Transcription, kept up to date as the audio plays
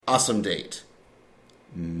Awesome date.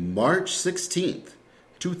 March 16th,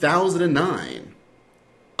 2009.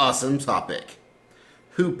 Awesome topic.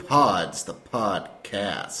 Who pods the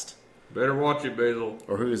podcast? Better watch it, Basil.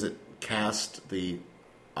 Or who is it? Cast the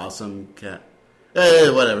awesome cat?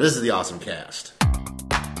 Hey, whatever. This is the Awesome Cast.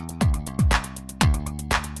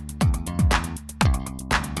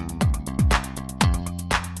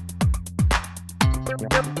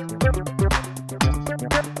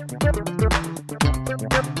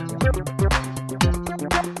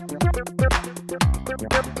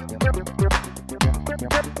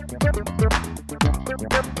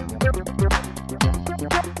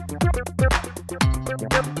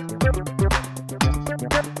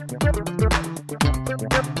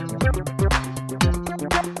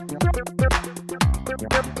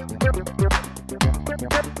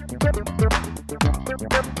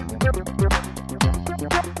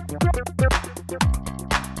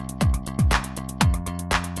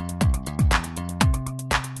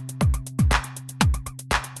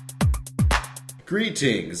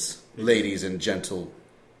 Greetings, ladies and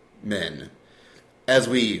gentlemen, as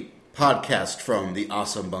we podcast from the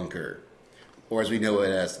Awesome Bunker, or as we know it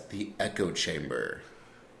as the Echo Chamber.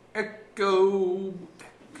 Echo.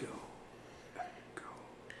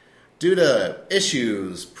 Due to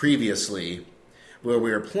issues previously, where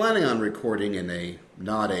we were planning on recording in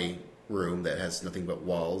not a room that has nothing but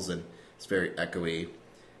walls and it's very echoey.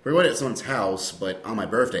 We were going at someone's house, but on my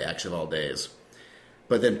birthday, actually, of all days.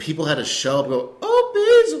 But then people had to show up and go, "Oh,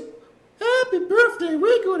 Basil, happy birthday,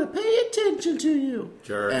 we're going to pay attention to you."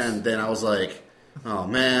 Jerks. And then I was like, oh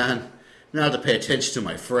man, now I have to pay attention to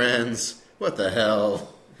my friends. What the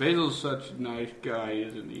hell? Basil's such a nice guy,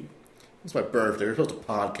 isn't he? It's my birthday. We're supposed to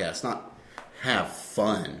podcast, not have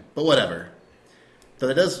fun. But whatever. But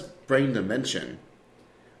it does bring to mention,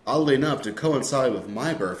 oddly enough, to coincide with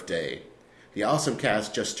my birthday, the Awesome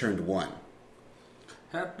Cast just turned 1.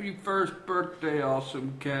 Happy first birthday,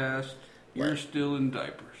 Awesome Cast. You're Right. still in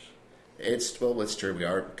diapers. It's true. We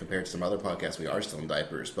are, compared to some other podcasts, we are still in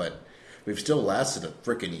diapers, but we've still lasted a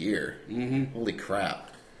freaking year. Mm-hmm. Holy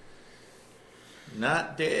crap.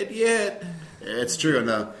 Not dead yet. It's true.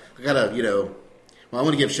 And I gotta, I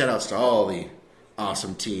want to give shout outs to all the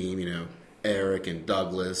awesome team, Eric and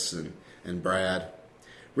Douglas and Brad.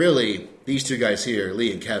 Really, these two guys here,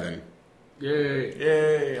 Lee and Kevin.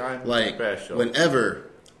 Yay. I'm Like, special. whenever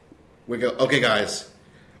we go, okay, guys,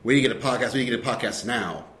 we need to get a podcast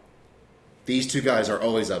now. These two guys are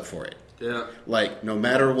always up for it. Yeah. Like, no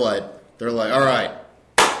matter what, they're like, all right,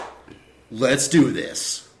 let's do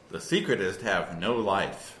this. The secret is to have no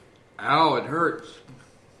life. Ow, it hurts.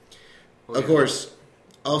 Of course,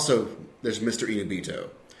 also, there's Mr. Inubito,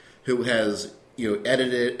 who has,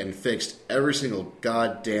 edited and fixed every single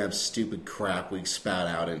goddamn stupid crap we spout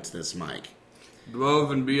out into this mic. Above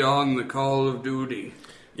and beyond the call of duty.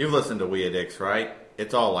 You've listened to We Addicts, right?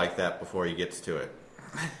 It's all like that before he gets to it.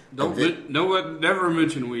 Never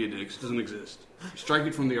mention We Addicts. Doesn't exist. Strike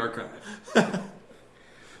it from the archive.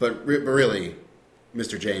 But really,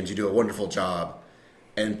 Mr. James, you do a wonderful job,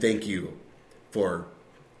 and thank you for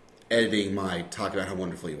editing my talk about how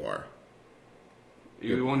wonderful you are.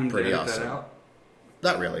 You want him to pretty edit awesome. that out?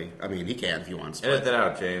 Not really. I mean, he can if he wants. Edit that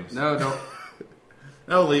out, James. No, don't.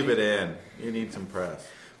 No, leave it in. You need some press.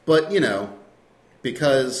 But,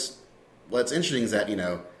 because what's interesting is that,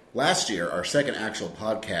 last year, our second actual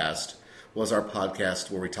podcast was our podcast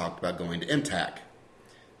where we talked about going to MTAC.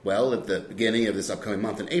 Well, at the beginning of this upcoming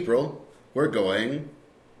month in April, we're going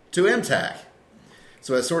to MTAC.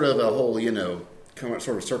 So it's sort of a whole,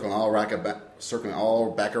 sort of circling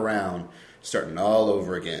all back around, starting all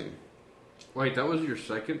over again. Wait, that was your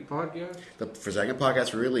second podcast? The second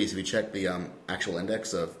podcast we released, if you check the actual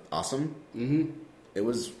index of Awesome, it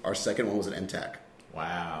was, our second one was an MTAC.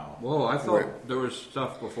 Wow. Whoa, I thought there was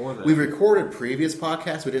stuff before that. We recorded previous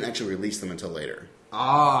podcasts, we didn't actually release them until later.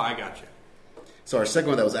 Ah, I got you. So our second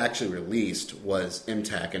one that was actually released was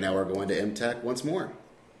MTAC, and now we're going to MTAC once more.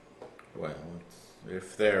 Well,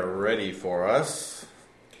 if they're ready for us.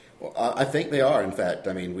 Well, I think they are, in fact.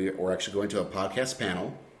 I mean, we're actually going to a podcast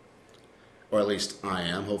panel, or at least I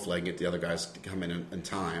am. Hopefully I can get the other guys to come in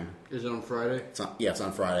time. Is it on Friday? It's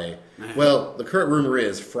on Friday. Well, the current rumor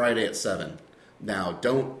is Friday at 7. Now,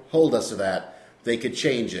 don't hold us to that. They could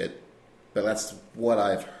change it, but that's what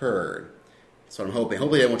I've heard. So I'm hoping.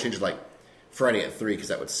 Hopefully they won't change it like Friday at 3, because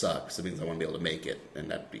that would suck. Because it means I won't be able to make it, and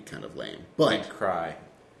that'd be kind of lame. But I'd cry.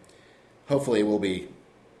 hopefully it will be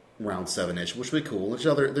around 7-ish, which would be cool.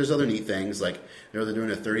 There's other neat things, like they're doing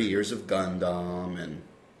a 30 years of Gundam, and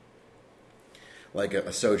like a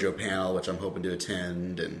Sojo panel, which I'm hoping to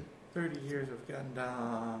attend, and 30 years of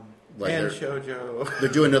Gundam. Like And Shoujo. They're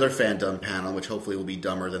doing another fandom panel, which hopefully will be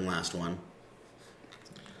dumber than last one.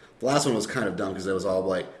 The last one was kind of dumb because it was all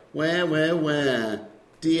like, wah,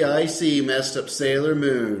 DIC messed up Sailor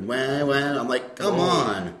Moon, wah. I'm like, come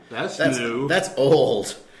on. That's new. That's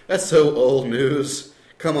old. That's so old news.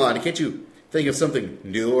 Come on, can't you think of something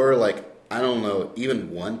newer, like, I don't know,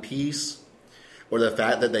 even One Piece? Or the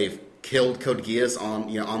fact that they've killed Code Geass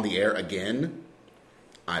on the air again?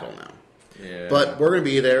 I don't know. Yeah. But we're going to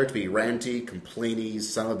be there to be ranty, complainy,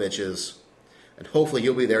 son of a bitches. And hopefully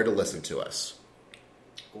you'll be there to listen to us.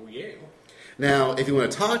 Oh, yeah. Now, if you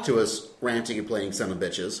want to talk to us, ranting and complaining son of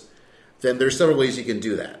bitches, then there's several ways you can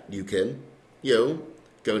do that. You can,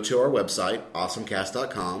 go to our website,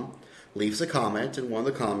 OSMcast.com, leave us a comment in one of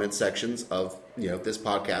the comment sections of, this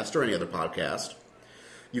podcast or any other podcast.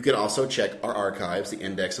 You can also check our archives, the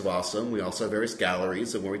Index of Awesome. We also have various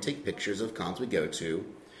galleries of where we take pictures of cons we go to,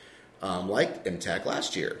 like MTAC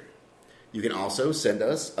last year. You can also send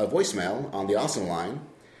us a voicemail on the Awesome line.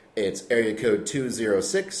 It's area code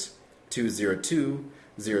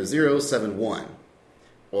 206-202-0071.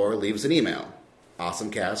 Or leave us an email,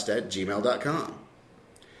 awesomecast@gmail.com.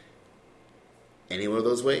 Any one of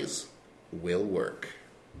those ways will work.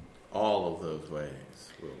 All of those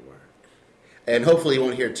ways will work. And hopefully you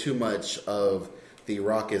won't hear too much of the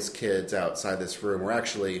raucous kids outside this room. We're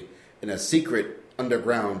actually in a secret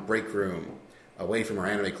underground break room away from our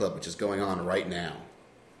anime club, which is going on right now.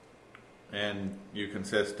 And you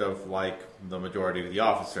consist of, the majority of the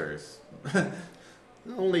officers.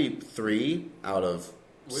 Only 3 out of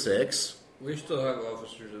 6. We still have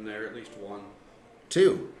officers in there, at least one.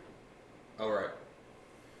 2. All right.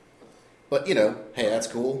 But, hey, that's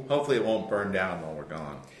cool. Hopefully it won't burn down while we're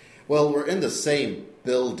gone. Well, we're in the same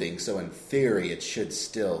building, so in theory it should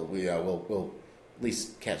still, we'll at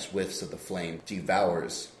least catch whiffs of the flame.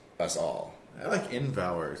 Devours us all. I like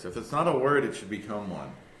invours. If it's not a word, it should become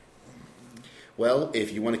one. Well,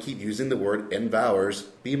 if you want to keep using the word envours,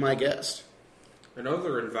 be my guest. In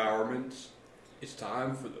other environments, it's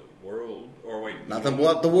time for the world. Or wait. Not the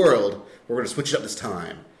world. We're going to switch it up this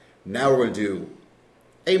time. Now we're going to do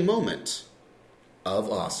a moment of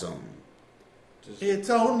awesome. It's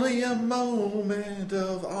only a moment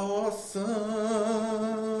of awesome.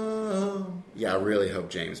 Yeah, I really hope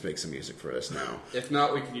James makes some music for us now. If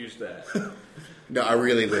not, we can use that. No, I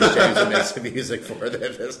really wish James would make some music for them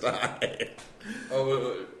this time.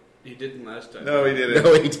 Oh, he didn't last time. No, he didn't.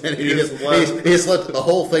 No, he didn't. He just left the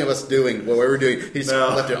whole thing of us doing what we were doing. He just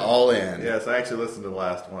left it all in. Yes, I actually listened to the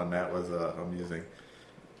last one. That was amusing.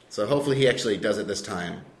 So hopefully he actually does it this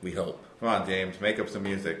time. We hope. Come on, James, make up some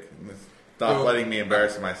music. Stop letting me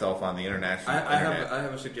embarrass myself on the international internet. I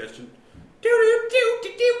have a suggestion. God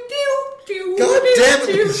damn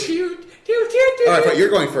it! All right, fine, you're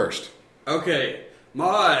going first. Okay,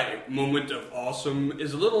 my moment of awesome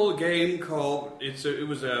is a little game called. It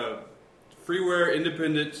was a freeware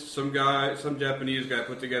independent. Some Japanese guy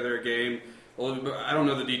put together a game. Well, I don't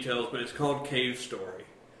know the details, but it's called Cave Story.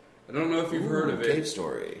 I don't know if you've heard of it. Cave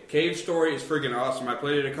Story. Cave Story is friggin' awesome. I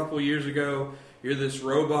played it a couple of years ago. You're this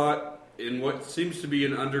robot in what seems to be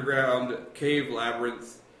an underground cave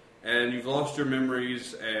labyrinth, and you've lost your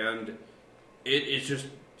memories, and it's just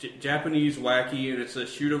Japanese wacky, and it's a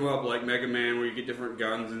shoot 'em up like Mega Man where you get different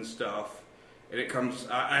guns and stuff. And it comes.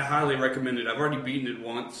 I highly recommend it. I've already beaten it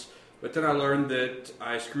once, but then I learned that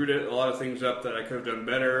I screwed a lot of things up that I could have done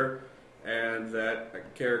better, and that a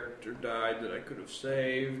character died that I could have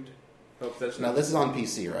saved. Hope that's now this is on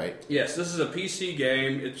PC, right? Yes, this is a PC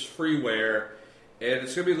game. It's freeware, and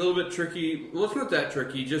it's going to be a little bit tricky. Well, it's not that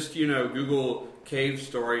tricky. Just Google Cave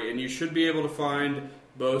Story, and you should be able to find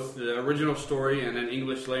both the original story and an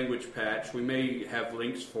English language patch. We may have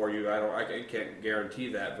links for you. I can't guarantee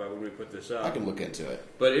that, but when we put this up, I can look into it.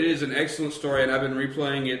 But it is an excellent story, and I've been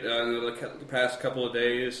replaying it the past couple of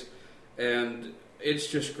days, and it's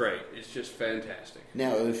just great. It's just fantastic.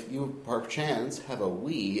 Now, if you perchance have a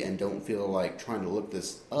Wii and don't feel like trying to look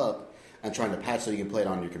this up and trying to patch so you can play it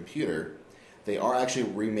on your computer, they are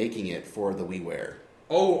actually remaking it for the WiiWare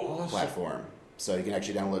platform. So you can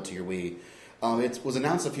actually download it to your Wii. It was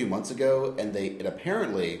announced a few months ago, and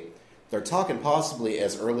apparently they're talking possibly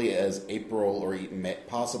as early as April or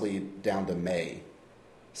possibly down to May.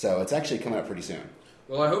 So it's actually coming up pretty soon.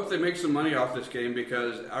 Well, I hope they make some money off this game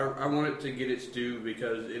because I want it to get its due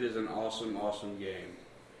because it is an awesome, awesome game,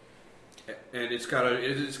 and it's got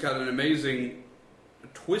an amazing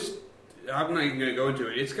twist. I'm not even going to go into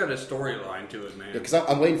it. It's got a storyline to it, man. Because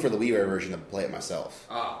I'm waiting for the WiiWare version to play it myself.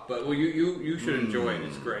 But you should enjoy it.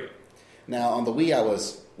 It's great. Now on the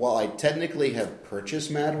Wii, while I technically have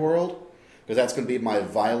purchased Mad World, because that's going to be my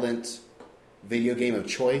violent video game of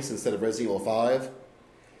choice instead of Resident Evil 5.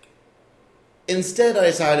 Instead, I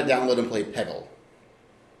decided to download and play Peggle.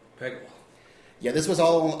 Peggle. Yeah, this was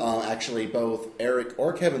all actually both Eric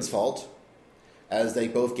or Kevin's fault, as they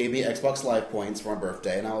both gave me Xbox Live points for my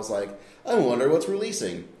birthday, and I was like, I wonder what's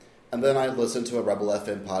releasing. And then I listened to a Rebel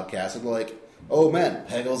FM podcast, and they're like, oh man,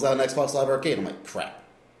 Peggle's on Xbox Live Arcade. I'm like, crap.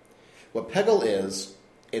 What Peggle is,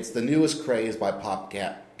 it's the newest craze by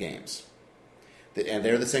PopCap Games. And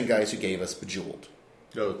they're the same guys who gave us Bejeweled.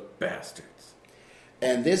 Those bastards.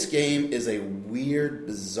 And this game is a weird,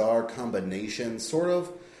 bizarre combination, sort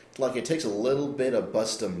of like it takes a little bit of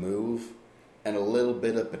Bust a Move and a little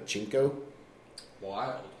bit of Pachinko.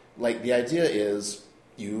 Wild. Like, the idea is,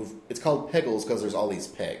 it's called Peggles because there's all these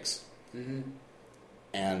pegs. Mm-hmm.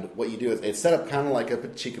 And what you do is, it's set up kind of like a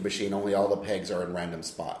Pachinko machine, only all the pegs are in random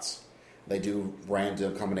spots. They do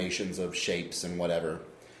random combinations of shapes and whatever,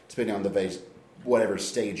 depending on whatever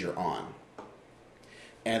stage you're on.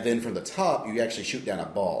 And then from the top, you actually shoot down a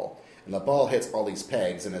ball. And the ball hits all these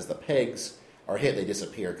pegs, and as the pegs are hit, they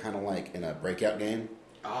disappear, kind of like in a breakout game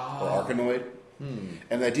or Arkanoid.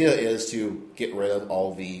 And the idea is to get rid of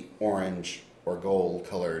all the orange or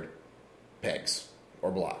gold-colored pegs or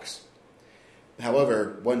blocks.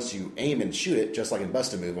 However, once you aim and shoot it, just like in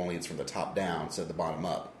Bust a Move, only it's from the top down instead of the bottom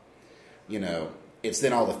up, it's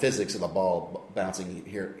then all the physics of the ball bouncing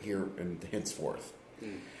here and henceforth.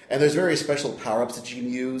 And there's very special power-ups that you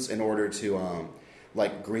can use in order to,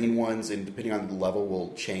 like green ones, and depending on the level,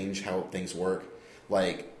 will change how things work.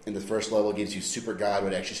 Like, in the first level, it gives you Super God,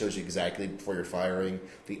 but it actually shows you exactly before you're firing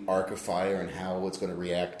the arc of fire and how it's going to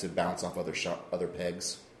react to bounce off other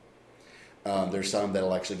pegs. There's some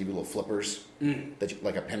that'll actually give you little flippers,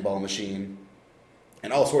 like a pinball machine,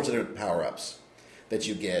 and all sorts of different power-ups that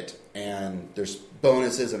you get. And there's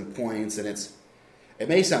bonuses and points, and it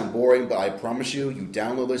may sound boring, but I promise you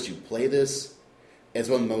download this, you play this, it's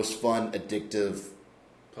one of the most fun, addictive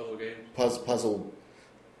puzzle games. Puzzle,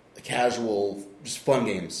 casual, just fun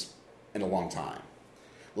games in a long time.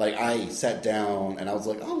 Like, I sat down and I was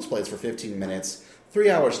like, I'll just play this for 15 minutes. 3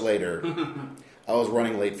 hours later, I was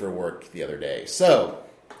running late for work the other day. So,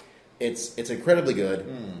 it's incredibly good.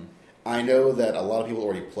 I know that a lot of people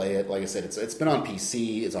already play it. Like I said, it's been on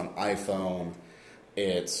PC, it's on iPhone,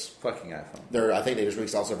 it's fucking iPhone. I think they just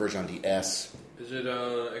released also a version on DS. Is it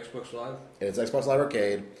Xbox Live? It's Xbox Live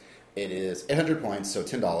Arcade. It is 800 points, so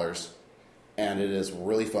 $10. And it is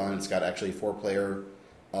really fun. It's got actually 4-player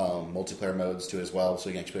multiplayer modes too as well, so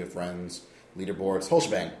you can actually play with friends, leaderboards, whole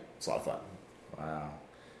shebang. It's a lot of fun. Wow.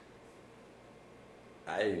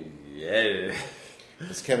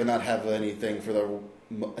 Does Kevin not have anything for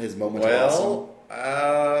his moment of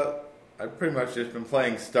awesome? I've pretty much just been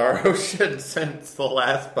playing Star Ocean since the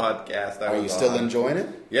last podcast. Are you still enjoying it?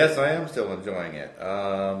 Yes, I am still enjoying it.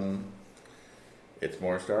 It's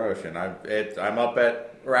more Star Ocean. I'm up at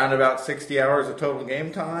around about 60 hours of total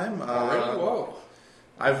game time. Really? Whoa.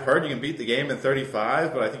 I've heard you can beat the game in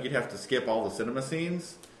 35, but I think you'd have to skip all the cinema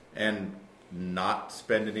scenes and not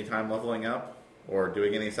spend any time leveling up or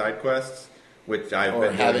doing any side quests, which I've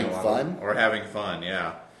been having fun. Or having fun,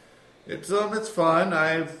 yeah. It's fun.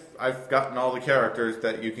 I've gotten all the characters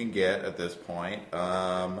that you can get at this point.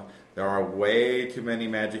 There are way too many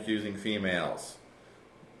magic-using females.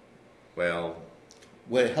 Well...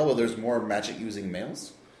 Wait, hell, there's more magic-using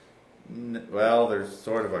males? Well, there's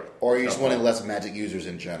sort of a... Or are you just wanting less magic users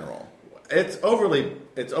in general? There's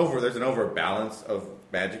an overbalance of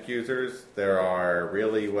magic users. There are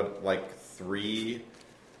really, three...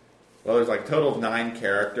 Well, there's a total of 9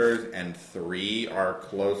 characters, and 3 are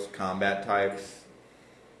close combat types.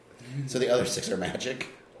 So the other 6 are magic?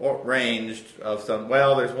 Or ranged of some...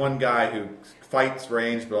 Well, there's one guy who fights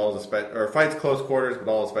ranged, but all the fights close quarters,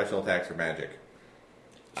 but all the special attacks are magic.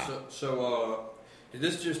 So, did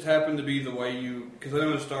this just happen to be the way you... Because I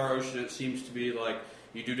know in Star Ocean it seems to be like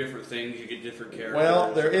you do different things, you get different characters.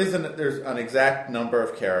 Well, there's an exact number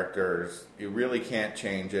of characters. You really can't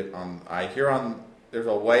change it. There's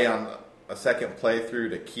a way on a second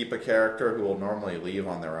playthrough to keep a character who will normally leave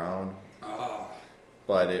on their own.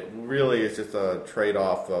 But it really is just a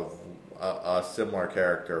trade-off of a similar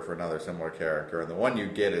character for another similar character, and the one you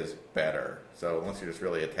get is better. So unless you're just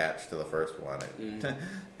really attached to the first one,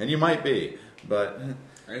 and you might be, but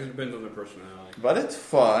I guess it depends on their personality. But it's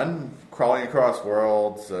fun crawling across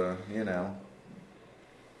worlds, Well,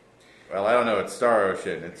 I don't know. It's Star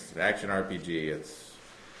Ocean. It's an action RPG.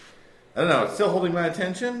 I don't know. It's still holding my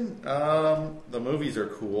attention. The movies are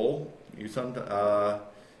cool. You spend a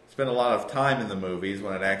lot of time in the movies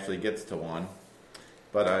when it actually gets to one.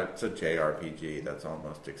 But it's a JRPG. That's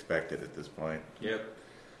almost expected at this point. Yep.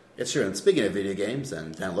 It's true. And speaking of video games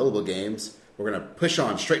and downloadable games, we're going to push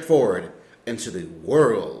on straight forward into the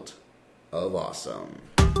world of awesome.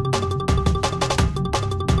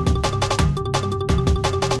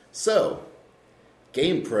 So,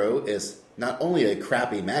 GamePro is not only a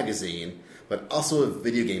crappy magazine, but also a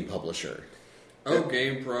video game publisher. Oh,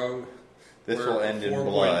 GamePro. This will end in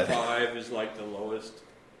blood. 4.5 is like the lowest.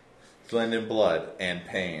 This will end in blood and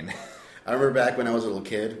pain. I remember back when I was a little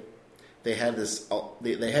kid, they had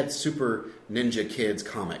they had Super Ninja Kids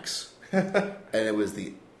comics. And it was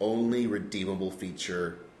the only redeemable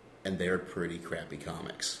feature, and they're pretty crappy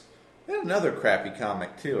comics. They had another crappy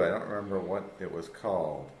comic, too. I don't remember what it was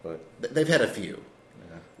called, but... They've had a few.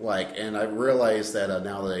 Yeah. And I realized that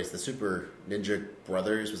nowadays the Super Ninja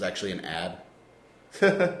Brothers was actually an ad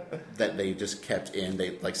that they just kept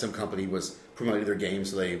in. Some company was promoting their game,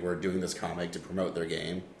 so they were doing this comic to promote their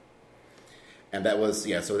game. And that was,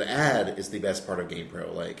 so the ad is the best part of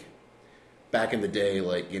GamePro. Back in the day,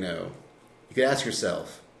 you could ask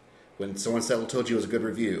yourself, when someone told you it was a good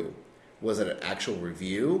review, was it an actual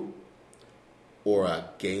review or a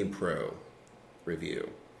GamePro review?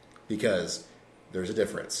 Because there's a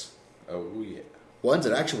difference. Oh, yeah. One's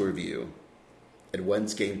an actual review, and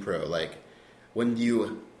one's GamePro. When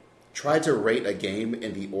you try to rate a game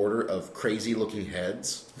in the order of crazy-looking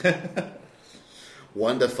heads,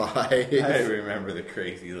 1 to 5. I remember the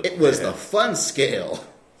crazy little It was the fun scale.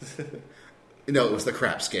 No, it was the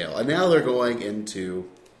crap scale. And now they're going into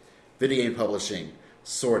video game publishing,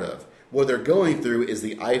 sort of. What they're going through is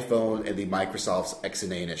the iPhone and the Microsoft's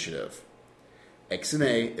XNA initiative.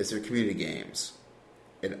 XNA is their community games.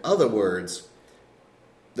 In other words,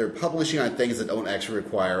 they're publishing on things that don't actually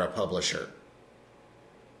require a publisher.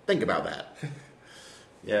 Think about that.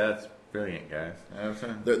 Yeah, that's brilliant, guys.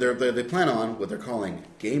 They plan on what they're calling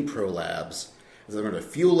GamePro Labs. They're going to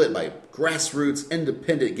fuel it by grassroots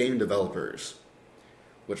independent game developers,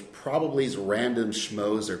 which probably is random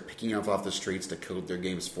schmoes they're picking up off the streets to code their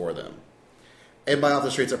games for them. And by off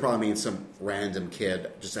the streets, I probably mean some random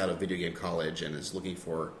kid just out of video game college and is looking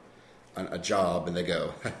for a job, and they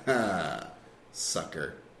go, ha,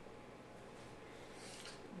 sucker.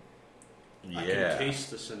 Yeah. I can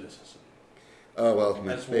taste the cynicism. Oh, well.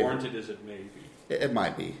 As warranted as it may be. It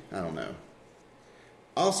might be. I don't know.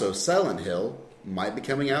 Also, Silent Hill might be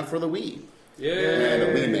coming out for the Wii. Yay! And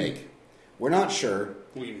a remake. We're not sure.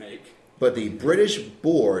 Remake. But the British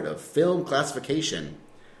Board of Film Classification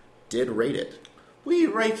did rate it. We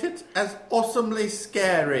rate it as awesomely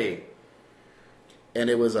scary. And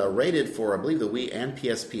it was rated for, I believe, the Wii and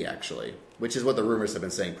PSP, actually. Which is what the rumors have been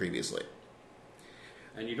saying previously.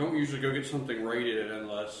 And you don't usually go get something rated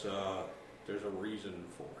unless there's a reason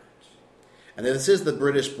for it. And this is the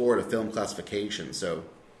British Board of Film Classification, so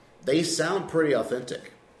they sound pretty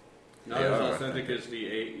authentic. Not as authentic as the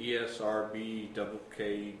ESRB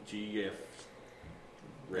KKGF.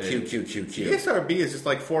 QQQQ. ESRB is just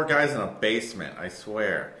like 4 guys in a basement, I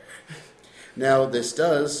swear. Now, it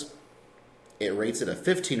rates it a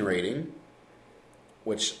 15 rating,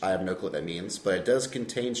 which I have no clue what that means, but it does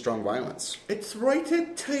contain strong violence. It's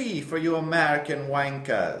rated T for you American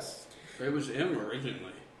wankers. It was M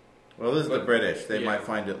originally. Well, this is the British. They might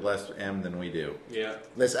find it less M than we do. Yeah.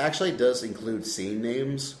 This actually does include scene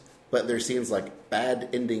names, but there's scenes like Bad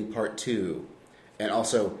Ending Part 2, and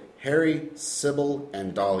also Harry, Sybil,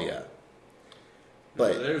 and Dahlia.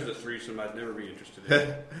 But there's a threesome I'd never be interested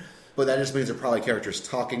in. But that just means they're probably characters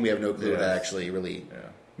talking. We have no clue what that actually really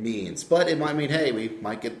means. But it might mean, hey, we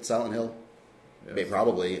might get Silent Hill. Yes.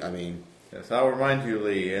 Probably, I mean... Yes, I'll remind you,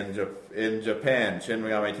 Lee, in Japan, Shin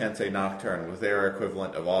Megami Tensei Nocturne was their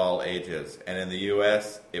equivalent of all ages. And in the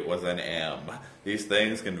U.S., it was an M. These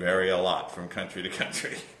things can vary a lot from country to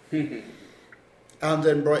country. And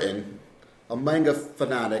in Britain, a manga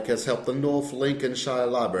fanatic has helped the North Lincolnshire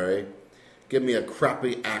Library give me a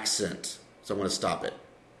crappy accent, so I'm going to stop it.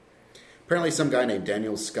 Apparently some guy named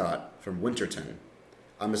Daniel Scott from Winterton.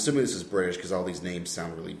 I'm assuming this is British because all these names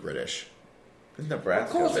sound really British. Nebraska.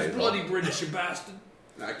 Of course it's bloody British, you bastard.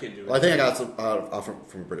 No, I can't do it. Well, I think I got some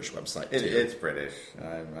from a British website, too. It's British.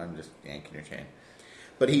 I'm just yanking your chain.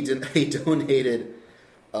 But he donated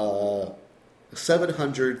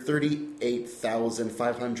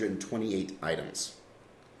 738,528 items.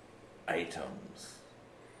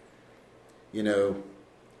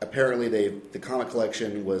 Apparently the comic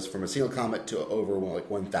collection was from a single comic to over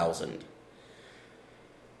 1,000.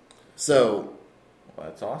 So... Well,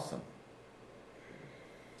 that's awesome.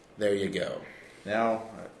 There you go. Now,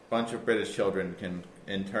 a bunch of British children can,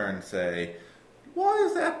 in turn, say, "Why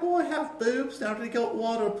does that boy have boobs now that he got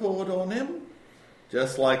water poured on him?"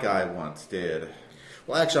 Just like I once did.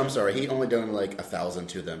 Well, actually, I'm sorry. He only donated like 1,000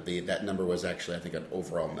 to them. That number was actually, I think, an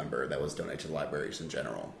overall number that was donated to libraries in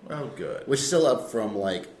general. Oh, good. Which is still up from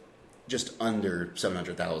like just under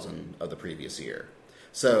 700,000 of the previous year.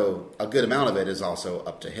 So a good amount of it is also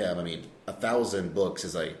up to him. I mean, 1,000 books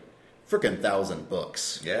is a freaking 1,000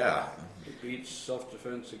 books. Yeah. It beats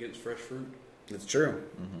self-defense against fresh fruit. It's true.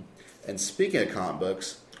 Mm-hmm. And speaking of comic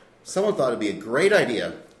books, someone thought it'd be a great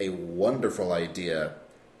idea, a wonderful idea,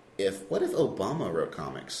 what if Obama wrote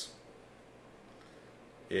comics?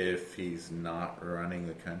 If he's not running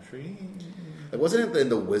the country? Wasn't it in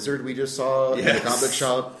The Wizard we just saw in the Yes. comic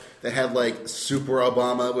shop that had like Super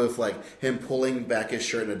Obama with like him pulling back his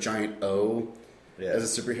shirt in a giant O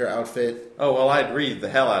as a superhero outfit? Oh, well, I'd read the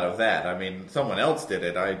hell out of that. I mean, someone else did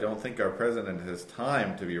it. I don't think our president has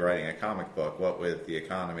time to be writing a comic book, what with the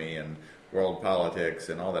economy and world politics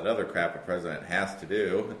and all that other crap a president has to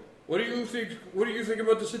do. What do you think? What do you think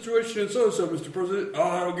about the situation in so-so, Mr. President? Oh,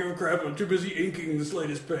 I don't give a crap. I'm too busy inking this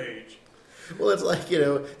latest page. Well, it's like,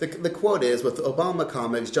 the quote is, with Obama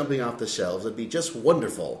comics jumping off the shelves, it'd be just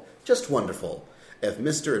wonderful if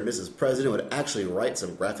Mr. and Mrs. President would actually write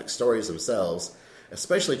some graphic stories themselves,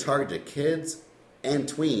 especially targeted to kids and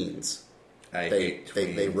tweens. I hate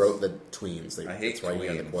tweens. They wrote the tweens. I hate that's why you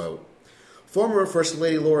tweens. get the quote. Former First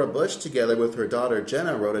Lady Laura Bush, together with her daughter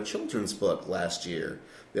Jenna, wrote a children's book last year.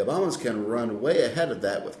 The Obamas can run way ahead of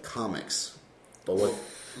that with comics. But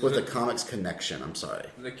with the comics connection, I'm sorry.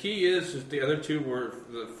 The key is the other two were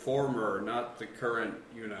the former, not the current,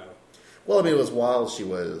 Well, I mean, it was while she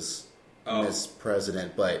was Miss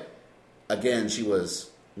President, but again, she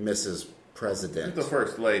was Mrs. President. She's the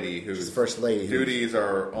first lady She's the first lady whose duties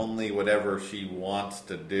are only whatever she wants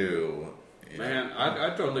to do. Man,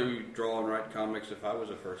 I'd totally draw and write comics if I was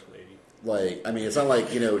a first lady. Like, I mean, it's not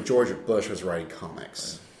like, George Bush was writing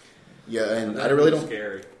comics. Yeah, and I really don't...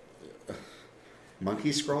 Scary.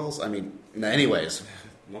 Monkey scrawls? I mean, anyways.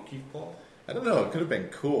 Monkey paw? I don't know. It could have been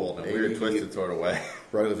cool in a weird, twisted sort of way.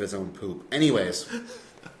 Wrote with his own poop. Anyways.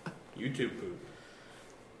 YouTube poop.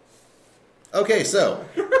 Okay, so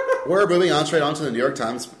we're moving on straight on to the New York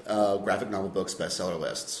Times graphic novel books bestseller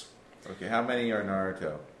lists. Okay, how many are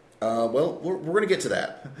Naruto? Well, we're going to get to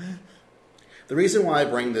that. The reason why I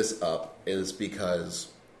bring this up is because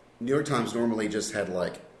New York Times normally just had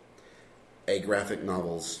like a graphic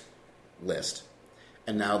novels list.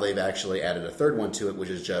 And now they've actually added a third one to it, which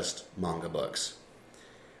is just manga books.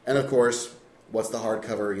 And of course, what's the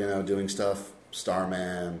hardcover, doing stuff?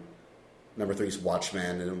 Starman, number 3's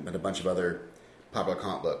Watchmen, and a bunch of other popular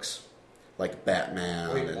comic books, like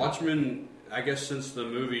Batman. Wait, Watchmen, I guess since the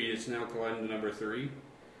movie, it's now climbed to number 3?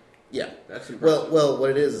 Yeah. That's impressive. Well,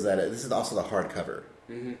 what it is that this is also the hardcover,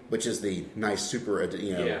 which is the nice super,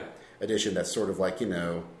 edition that's sort of like,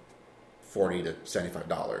 $40 to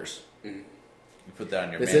 $75. You put that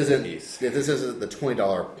on your This mantelpiece. isn't the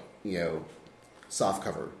 $20, soft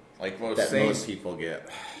cover. Like most that sane most people get.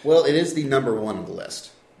 Well, it is the number one on the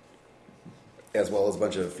list. As well as a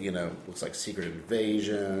bunch of, looks like Secret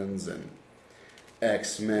Invasions and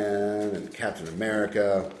X-Men and Captain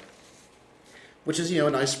America. Which is, a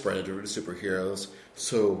nice spread of superheroes.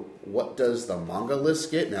 So what does the manga list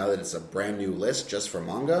get now that it's a brand new list just for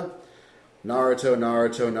manga? Naruto,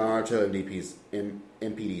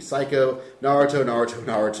 MPD Psycho,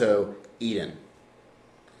 Naruto, Eden.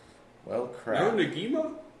 Well, crap. No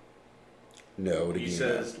Nagima? No, Nagima. He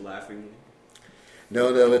says, laughing. No,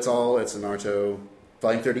 it's Naruto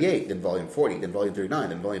Volume 38, then Volume 40, then Volume 39,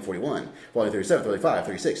 then Volume 41, Volume 37, 35,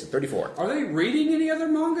 36, and 34. Are they reading any other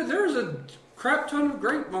manga? There's a crap ton of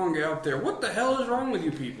great manga out there. What the hell is wrong with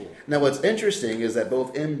you people? Now, what's interesting is that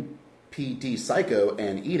both MPD Psycho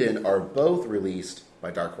and Eden are both released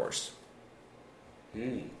by Dark Horse.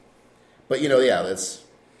 But, that's...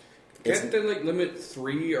 Can't they, limit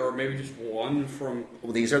 3 or maybe just 1 from...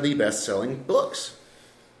 Well, these are the best-selling books.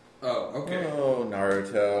 Oh, okay. Oh,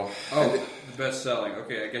 Naruto. Oh, the best-selling.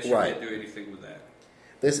 Okay, I guess you can't do anything with that.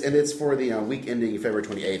 And it's for the week ending February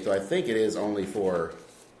 28th, so I think it is only for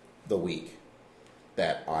the week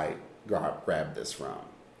that I grabbed this from.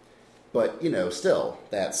 But, still,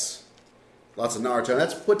 that's lots of Naruto. And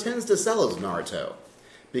that's what tends to sell is Naruto,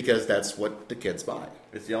 because that's what the kids buy.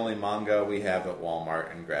 It's the only manga we have at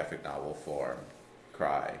Walmart in graphic novel form.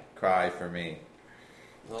 Cry for me.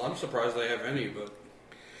 Well, I'm surprised they have any, but...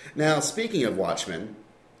 Now, speaking of Watchmen,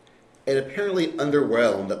 it apparently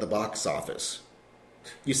underwhelmed at the box office.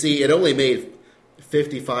 You see, it only made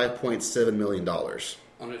 $55.7 million.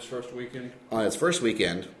 On its first weekend? On its first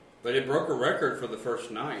weekend. But it broke a record for the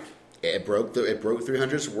first night. It broke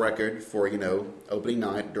 300's record for, opening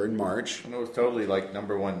night during March. And it was totally,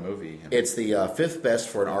 number one movie. It's the fifth best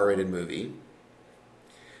for an R-rated movie.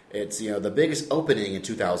 It's, the biggest opening in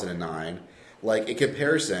 2009. Like, in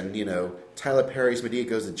comparison, Tyler Perry's Medea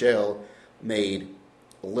Goes to Jail made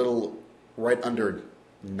a little, right under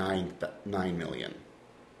 9 million.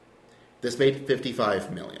 This made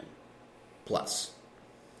 55 million plus.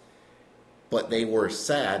 But they were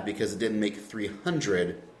sad because it didn't make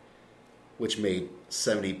 300, which made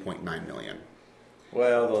 70.9 million.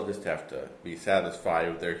 Well, they'll just have to be satisfied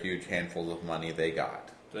with their huge handfuls of money they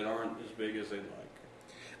got. That aren't as big as they'd like.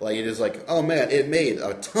 Like, it is like, oh man, it made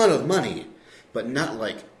a ton of money, but not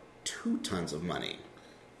like 2 tons of money.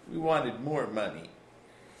 We wanted more money.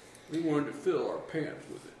 We wanted to fill our pants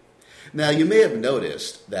with it. Now, you may have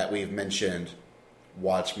noticed that we've mentioned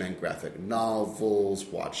Watchmen graphic novels,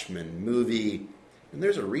 Watchmen movie, and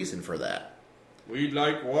there's a reason for that. We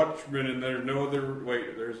like Watchmen, and there's no other...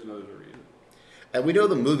 Wait, there's another reason. And we know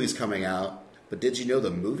the movie's coming out, but did you know the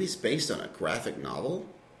movie's based on a graphic novel?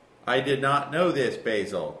 I did not know this,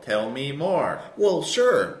 Basil. Tell me more. Well,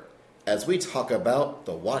 sure, as we talk about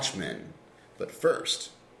the Watchmen. But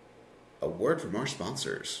first, a word from our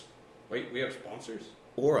sponsors. Wait, we have sponsors?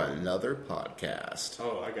 Or another podcast.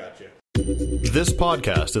 Oh, I got you. This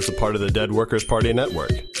podcast is a part of the Dead Workers Party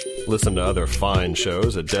Network. Listen to other fine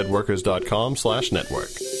shows at deadworkers.com/network.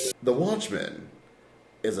 The Watchmen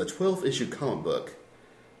is a 12-issue comic book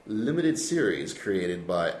limited series created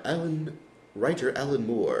by writer Alan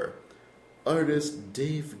Moore, artist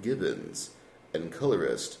Dave Gibbons, and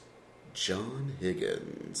colorist John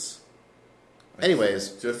Higgins. Anyways,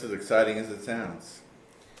 just as exciting as it sounds.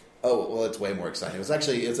 Oh, well, it's way more exciting. It's a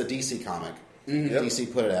DC comic. Mm-hmm. Yep.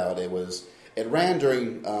 DC put it out. It ran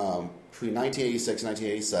during between 1986 and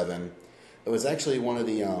 1987. It was actually one of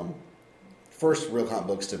the first real comic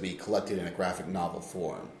books to be collected in a graphic novel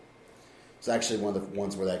form. It's actually one of the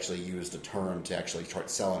ones where they actually used the term to actually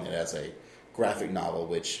start selling it as a graphic novel,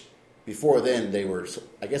 which before then they would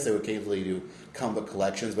occasionally do comic book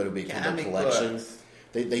collections, but it would be a comic book collection.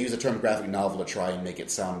 They use the term graphic novel to try and make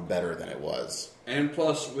it sound better than it was. And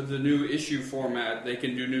plus, with the new issue format, they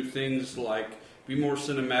can do new things like be more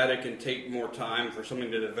cinematic and take more time for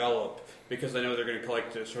something to develop, because they know they're going to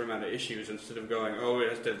collect a certain amount of issues instead of going, it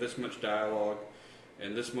has to have this much dialogue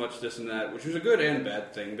and this much this and that, which was a good and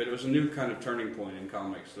bad thing, but it was a new kind of turning point in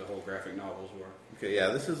comics, the whole graphic novels were. Okay, yeah,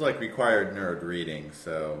 this is like required nerd reading,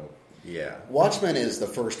 so yeah. Watchmen is the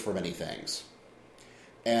first for many things.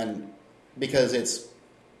 And because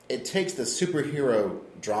it takes the superhero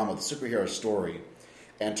drama, the superhero story,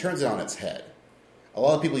 and turns it on its head. A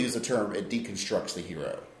lot of people use the term, it deconstructs the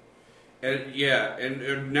hero.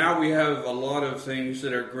 And now we have a lot of things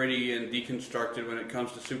that are gritty and deconstructed when it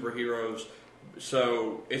comes to superheroes.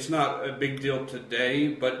 So it's not a big deal today,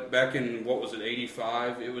 but back in,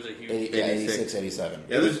 85, it was a huge deal. 86, 87.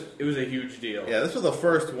 Yeah, it was a huge deal. Yeah, this was the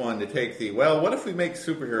first one to take what if we make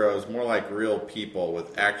superheroes more like real people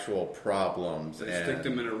with actual problems? And stick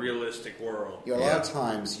them in a realistic world. A lot of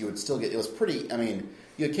times you would still get, it was pretty,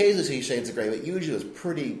 you occasionally see shades of gray, but usually it was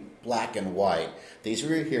pretty black and white. These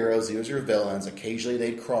were your heroes, these were your villains. Occasionally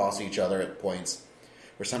they'd cross each other at points.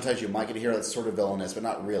 Or sometimes you might get a hero that's sort of villainous, but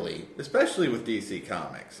not really. Especially with DC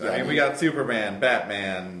Comics. Yeah, we got Superman,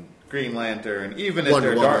 Batman, Green Lantern. Even at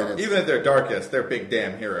their darkest, they're big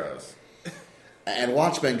damn heroes. And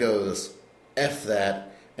Watchmen goes, F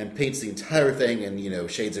that, and paints the entire thing in,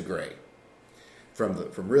 shades of gray. From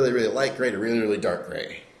really, really light gray to really, really dark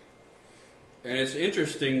gray. And it's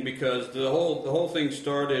interesting because the whole thing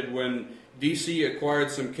started when DC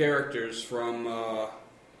acquired some characters from...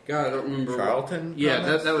 God, I don't remember. Charlton? Yeah,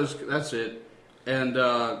 that's it. And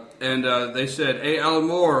they said, "Hey, Alan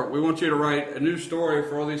Moore, we want you to write a new story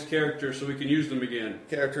for all these characters so we can use them again."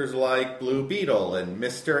 Characters like Blue Beetle and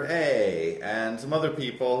Mr. A and some other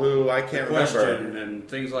people who I can't remember. And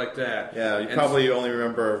things like that. Yeah, you probably only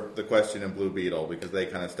remember The Question and Blue Beetle because they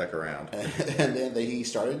kind of stuck around. And then he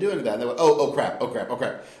started doing that. And they went, oh crap.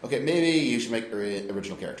 Okay, maybe you should make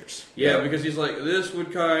original characters. Yeah, because he's like, this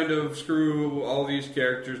would kind of screw all these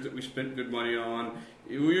characters that we spent good money on.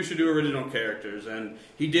 You should do original characters. And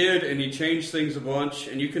he did, and he changed things a bunch.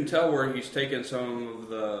 And you can tell where he's taken some of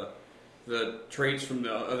the traits from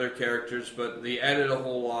the other characters, but they added a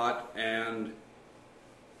whole lot, and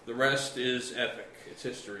the rest is epic. It's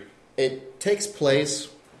history. It takes place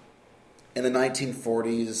in the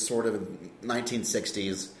 1940s, sort of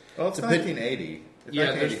 1960s. Well, it's 1980.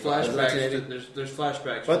 There's flashbacks. There's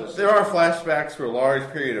flashbacks. But there are flashbacks for a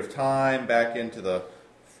large period of time back into the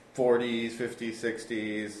 40s, 50s,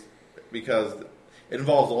 60s, because it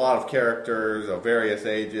involves a lot of characters of various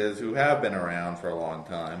ages who have been around for a long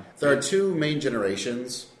time. There are two main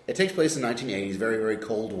generations. It takes place in the 1980s, very, very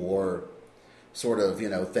Cold War sort of,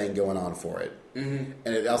 thing going on for it. Mm-hmm.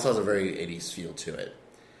 And it also has a very 80s feel to it.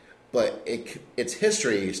 But its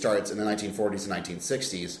history starts in the 1940s and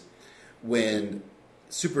 1960s when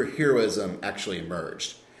superheroism actually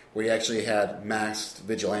emerged, where you actually had masked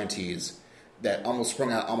vigilantes that almost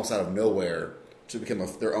sprung out almost out of nowhere to become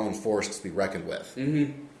their own force to be reckoned with.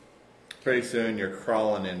 Mm-hmm. Pretty soon you're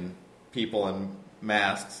crawling in people in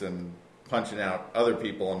masks and punching out other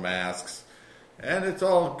people in masks, and it's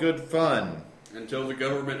all good fun. Until the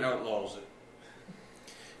government outlaws it.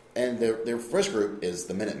 And their first group is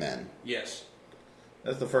the Minutemen. Yes.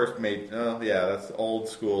 That's the first that's old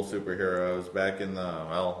school superheroes back in the,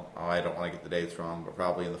 I don't want to get the dates wrong, but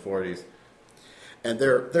probably in the 40s. And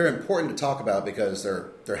they're important to talk about because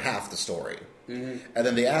they're half the story. Mm-hmm. And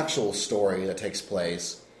then the actual story that takes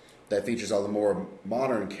place that features all the more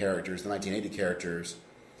modern characters, the 1980 characters,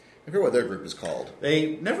 I forget what their group is called.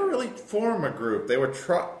 They never really form a group.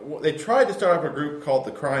 They tried to start up a group called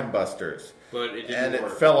the Crime Busters. But it didn't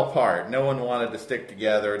work. It fell apart. No one wanted to stick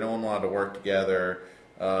together. No one wanted to work together.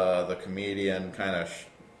 The comedian kind of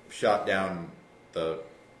shot down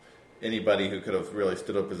anybody who could have really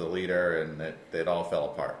stood up as a leader, and it all fell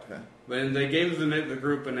apart. And they gave the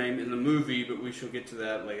group a name in the movie, but we shall get to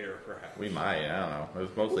that later, perhaps. We might. I don't know. It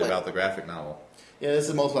was mostly about the graphic novel. Yeah, this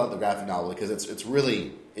is most about the graphic novel because it's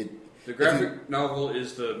really... The graphic novel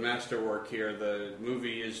is the masterwork here. The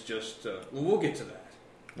movie is just... we'll get to that.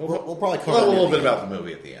 We'll probably cover a little bit about the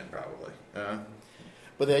movie at the end, probably.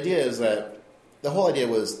 But the idea is that the whole idea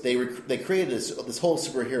was they created this whole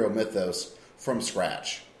superhero mythos from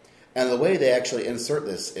scratch. And the way they actually insert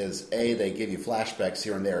this is, they give you flashbacks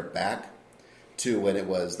here and there back to when it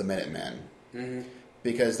was the Minutemen. Mm-hmm.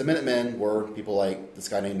 Because the Minutemen were people like this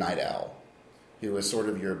guy named Night Owl, who was sort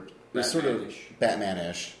of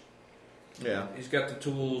Batman-ish. Yeah. He's got the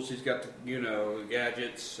tools, he's got the,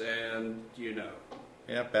 gadgets, and,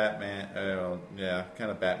 Yeah, Batman.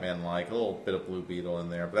 Kind of Batman-like. A little bit of Blue Beetle in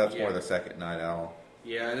there, but that's more the second Night Owl.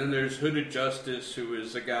 Yeah, and then there's Hooded Justice, who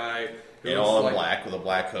is a guy who all in black with a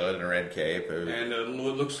black hood and a red cape. And it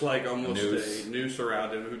looks like almost a noose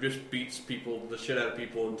around him, who just beats the shit out of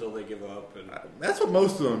people until they give up. And that's what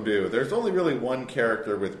most of them do. There's only really one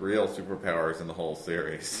character with real superpowers in the whole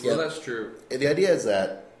series. Well, that's true. The idea is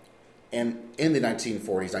that in the 1940s,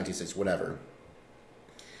 1960s, whatever,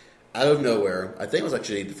 out of nowhere, I think it was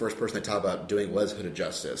actually the first person they talked about doing was Hooded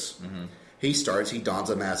Justice. Mm-hmm. He dons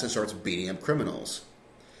a mask and starts beating up criminals.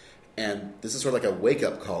 And this is sort of like a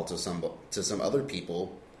wake-up call to some other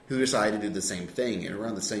people who decided to do the same thing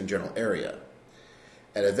around the same general area.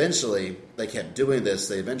 And eventually, they kept doing this.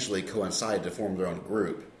 They eventually coincided to form their own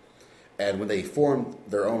group. And when they formed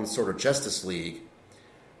their own sort of Justice League,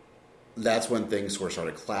 that's when things sort of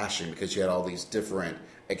started clashing because you had all these different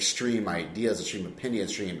extreme ideas, extreme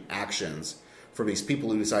opinions, extreme actions from these people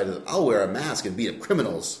who decided, I'll wear a mask and beat up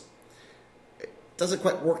criminals. It doesn't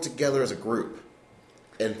quite work together as a group.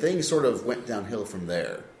 And things sort of went downhill from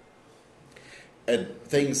there. And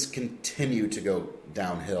things continue to go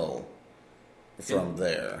downhill from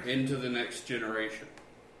there. Into the next generation.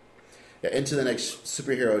 Yeah, into the next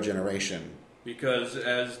superhero generation. Because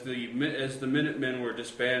as the Minutemen were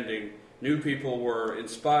disbanding, new people were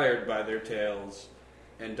inspired by their tales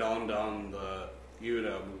and donned on the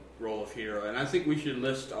role of hero. And I think we should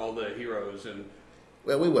list all the heroes.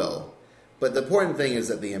 Well, we will. But the important thing is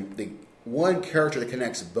that the one character that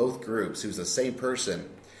connects both groups, who's the same person,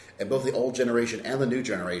 and both the old generation and the new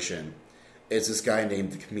generation, is this guy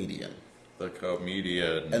named the Comedian. The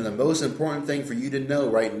Comedian. And the most important thing for you to know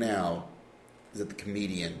right now is that the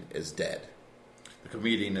Comedian is dead. The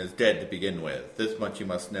Comedian is dead to begin with. This much you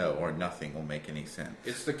must know, or nothing will make any sense.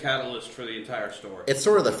 It's the catalyst for the entire story. It's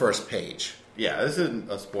sort of the first page. Yeah, this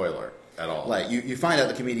isn't a spoiler at all. Like, you find out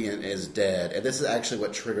the Comedian is dead, and this is actually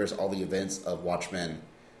what triggers all the events of Watchmen,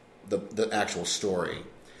 the actual story.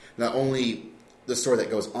 Not only the story that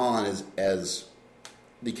goes on as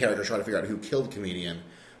the characters try to figure out who killed the Comedian,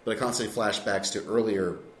 but it constantly flashbacks to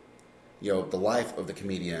earlier, the life of the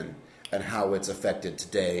Comedian and how it's affected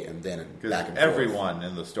today and then and back and forth. Everyone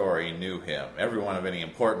in the story knew him. Everyone of any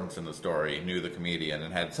importance in the story knew the Comedian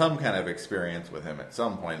and had some kind of experience with him at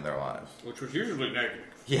some point in their lives. Which was usually negative.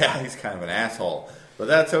 Yeah, he's kind of an asshole. But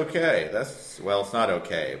that's okay. It's not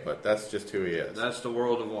okay, but that's just who he is. That's the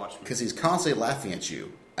world of Watchmen. Because he's constantly laughing at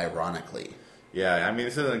you, ironically. Yeah, I mean,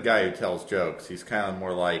 this isn't a guy who tells jokes. He's kind of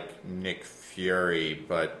more like Nick Fury,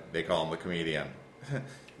 but they call him the Comedian.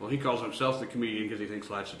 Well, he calls himself the Comedian because he thinks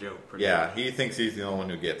life's a joke. Yeah, he thinks he's the only one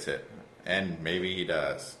who gets it. And maybe he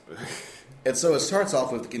does. And so it starts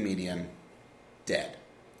off with the Comedian dead.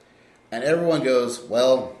 And everyone goes,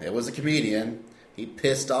 well, it was a comedian. he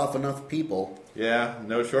pissed off enough people. Yeah,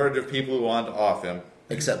 no shortage of people who wanted to off him.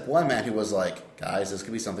 Except one man who was like, guys, this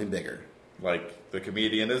could be something bigger. Like, the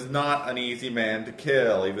comedian is not an easy man to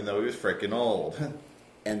kill, even though he was freaking old.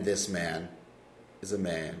 And this man is a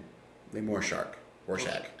man named Rorschach.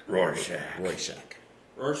 Rorschach.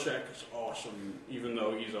 Rorschach is awesome, even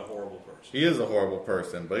though he's a horrible person. He is a horrible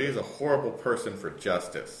person, but he's a horrible person for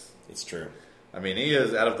justice. It's true. I mean, he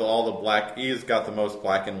is, out of all the black, he's got the most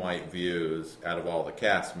black and white views out of all the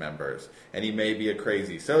cast members. And he may be a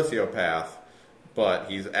crazy sociopath, but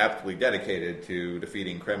he's aptly dedicated to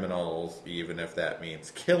defeating criminals, even if that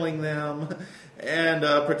means killing them, and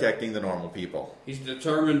protecting the normal people. He's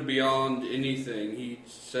determined beyond anything. He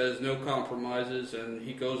says no compromises, and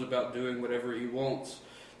he goes about doing whatever he wants.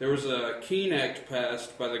 There was a Keene Act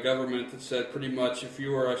passed by the government that said pretty much if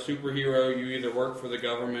you are a superhero, you either work for the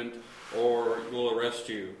government or we'll arrest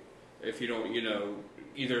you if you don't,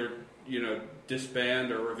 either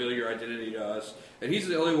disband or reveal your identity to us. And he's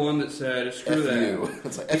the only one that said, screw that. You.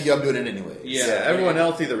 It's like, F you, I'm doing it anyway. Yeah, everyone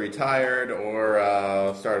else either retired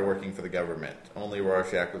or started working for the government. Only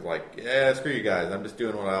Rorschach was like, yeah, screw you guys, I'm just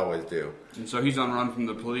doing what I always do. And so he's on run from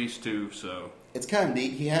the police too, so. It's kind of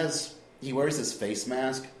neat. He wears this face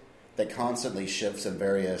mask that constantly shifts in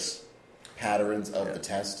various patterns of the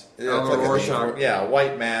test. Yeah, it's Rorschach. A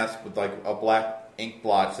white mask with like a black ink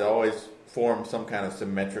blotch that always forms some kind of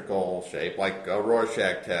symmetrical shape, like a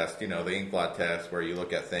Rorschach test, the ink blot test where you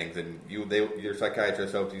look at things and your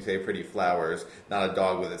psychiatrist hopes you say pretty flowers, not a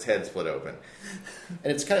dog with its head split open.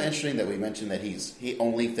 And it's kind of interesting that we mentioned that he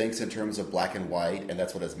only thinks in terms of black and white, and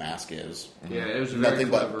that's what his mask is. Yeah, it was very nothing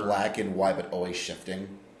clever. but black and white, but always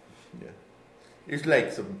shifting. Yeah. There's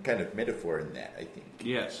like some kind of metaphor in that, I think.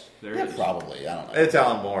 Yes, there Yeah, is. probably. I don't know. It's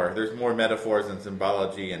Alan Moore. There's more metaphors and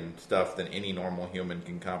symbology and stuff than any normal human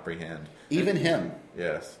can comprehend. Even him.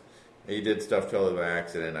 Yes. He did stuff totally by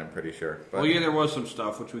accident, I'm pretty sure. But Well, yeah, there was some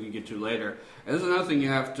stuff, which we can get to later. And this is another thing you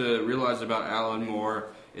have to realize about Alan Moore,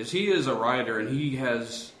 is he is a writer, and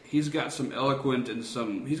he's got some eloquent and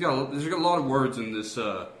there's got a lot of words in this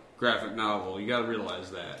graphic novel. You got to realize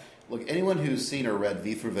that. Look, anyone who's seen or read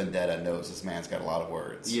V for Vendetta knows this man's got a lot of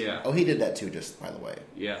words. Yeah. Oh, he did that too, just by the way.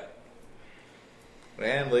 Yeah.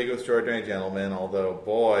 And League of Extraordinary Gentlemen, although,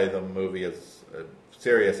 boy, the movie is a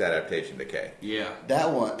serious adaptation to Kay. Yeah.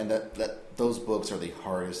 That one, and those books are the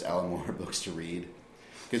hardest Alan Moore books to read.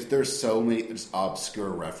 Because there's so many just obscure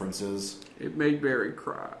references. It made Barry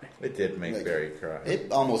cry. It did make Barry cry. It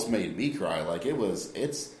almost made me cry. Like,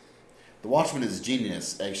 The Watchmen is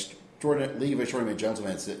genius. League of Extraordinary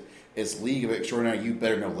Gentlemen, it's League of Extraordinary, you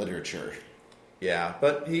better know literature. Yeah,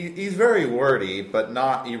 but he's very wordy, but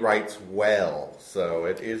he writes well, so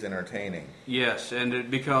it is entertaining. Yes, and it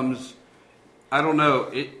becomes, I don't know,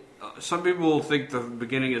 some people think the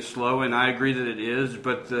beginning is slow, and I agree that it is,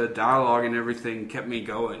 but the dialogue and everything kept me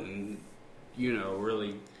going, and,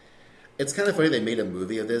 really. It's kind of funny they made a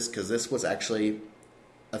movie of this, because this was actually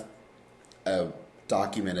a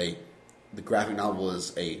document, the graphic novel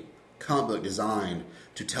is a comic book designed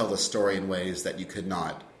to tell the story in ways that you could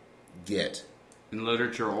not get in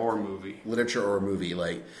literature or movie.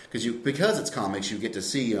 Because it's comics, you get to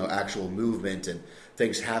see actual movement and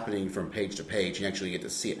things happening from page to page. You actually get to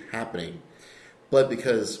see it happening, but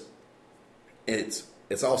because it's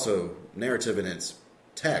also narrative in its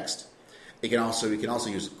text, you can also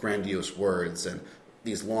use grandiose words and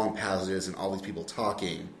these long passages and all these people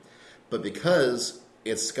talking, but because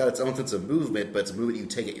it's got its own sense of movement, but it's a movement you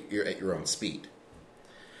take at your own speed.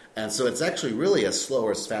 And so it's actually really as slow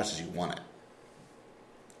or as fast as you want it.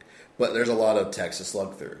 But there's a lot of text to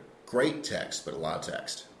slug through. Great text, but a lot of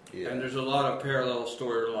text. Yeah. And there's a lot of parallel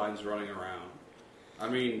storylines running around. I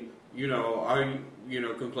mean, I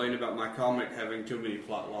complained about my comic having too many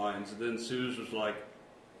plot lines, and then Suze was like,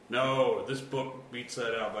 no, this book beats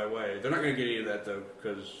that out by way. They're not going to get any of that, though,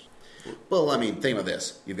 because... Well, I mean, think about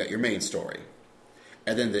this. You've got your main story.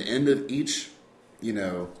 And then the end of each,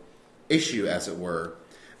 issue, as it were,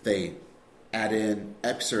 they add in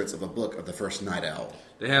excerpts of a book of the first Night Owl.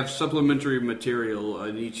 They have supplementary material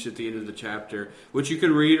in each at the end of the chapter, which you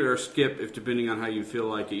can read or skip if depending on how you feel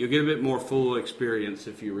like it. You'll get a bit more full experience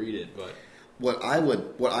if you read it. But what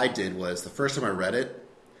I did was the first time I read it,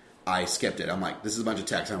 I skipped it. I'm like, this is a bunch of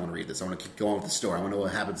text. I don't want to read this. I want to keep going with the story. I want to know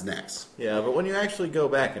what happens next. Yeah, but when you actually go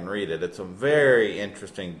back and read it, it's a very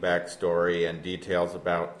interesting backstory and details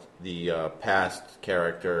about the past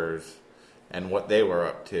characters and what they were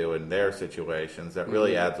up to in their situations. That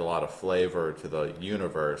really adds a lot of flavor to the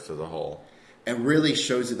universe as a whole. And really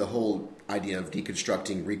shows you the whole idea of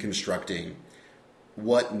deconstructing, reconstructing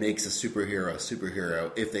what makes a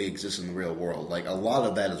superhero if they exist in the real world. Like, a lot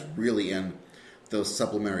of that is really in those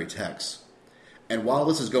supplementary texts. And while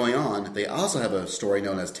this is going on, they also have a story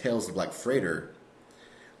known as Tales of the Black Freighter,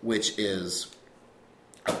 which is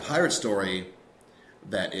a pirate story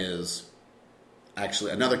that is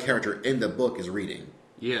actually another character in the book is reading.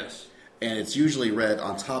 Yes. And it's usually read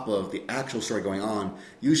on top of the actual story going on,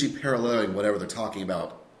 usually paralleling whatever they're talking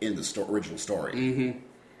about in the original story. Mm-hmm.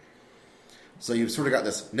 So you've sort of got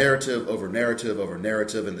this narrative over narrative over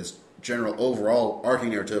narrative, and this general overall arcing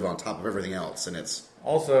narrative on top of everything else. And it's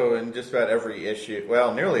also in just about every issue,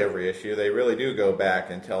 well, nearly every issue, they really do go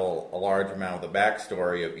back and tell a large amount of the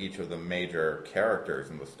backstory of each of the major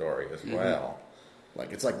characters in the story as well.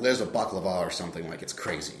 Like it's like there's a baklava or something. Like it's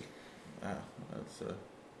crazy. That's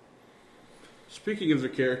Speaking of the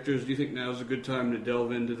characters, do you think now's a good time to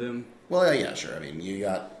delve into them? Well, yeah, sure. I mean, you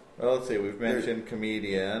got. Well, let's see. We've mentioned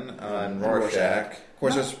Comedian and Rorschach. Of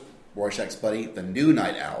course, there's Rorschach's buddy, the new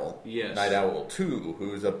Night Owl. Yes. Night Owl 2,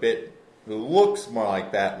 who looks more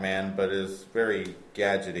like Batman, but is very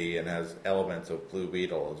gadgety and has elements of Blue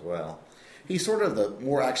Beetle as well. He's sort of the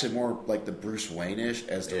more like the Bruce Wayne-ish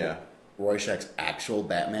as to Rorschach's actual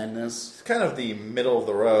Batman-ness. It's kind of the middle of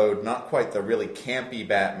the road, not quite the really campy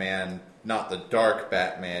Batman, not the dark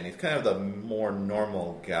Batman. He's kind of the more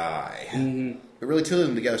normal guy. Mm-hmm. But really, two of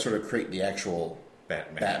them together sort of create the actual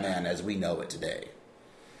Batman as we know it today.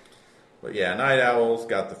 But yeah, Night Owl's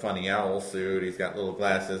got the funny owl suit. He's got little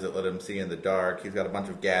glasses that let him see in the dark. He's got a bunch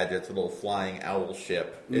of gadgets, a little flying owl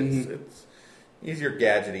ship. He's your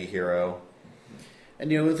gadgety hero. And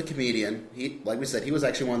with the Comedian, like we said, he was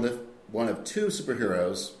actually one of two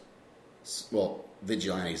superheroes. Well,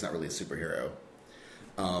 Vigilante is not really a superhero.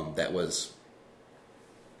 That was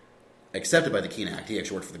accepted by the Keene Act. He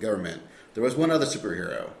actually worked for the government. There was one other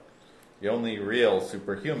superhero. The only real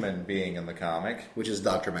superhuman being in the comic. Which is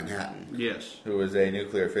Dr. Manhattan. Yes. Who is a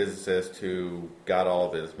nuclear physicist who got all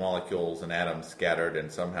of his molecules and atoms scattered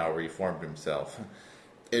and somehow reformed himself.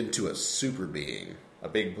 Into a super being. A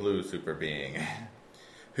big blue super being.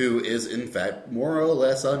 Who is, in fact, more or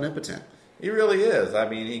less omnipotent. He really is. I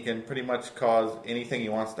mean, he can pretty much cause anything he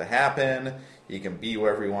wants to happen. He can be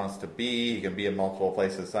wherever he wants to be. He can be in multiple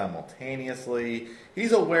places simultaneously.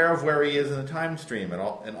 He's aware of where he is in the time stream. In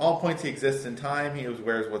all points he exists in time, he is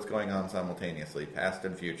aware of what's going on simultaneously, past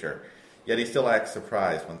and future. Yet he still acts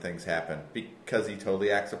surprised when things happen, because he totally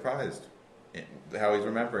acts surprised in how he's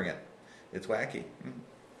remembering it. It's wacky.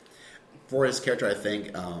 For his character, I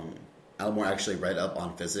think Almore actually read up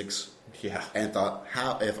on physics. Yeah. And thought,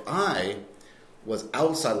 if I was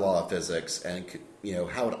outside law of physics, and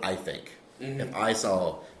how would I think if I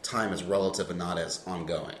saw time as relative and not as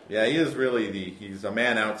ongoing? Yeah, he is really he's a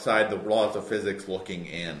man outside the laws of physics looking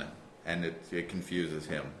in, and it confuses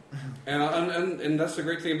him. And that's the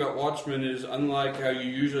great thing about Watchmen is, unlike how you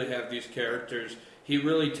usually have these characters, he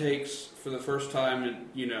really takes, for the first time,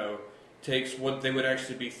 takes what they would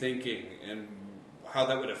actually be thinking and how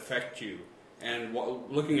that would affect you. And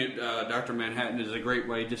looking at Dr. Manhattan is a great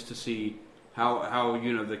way just to see how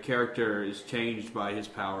the character is changed by his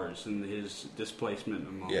powers and his displacement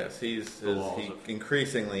among he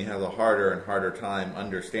increasingly has a harder and harder time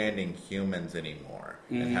understanding humans anymore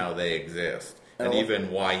and how they exist and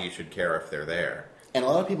even why you should care if they're there. And a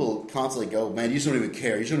lot of people constantly go, man, you just don't even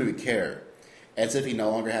care, as if he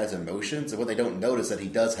no longer has emotions. And what they don't notice that he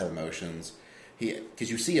does have emotions,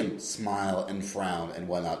 because you see him smile and frown and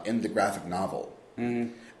whatnot in the graphic novel.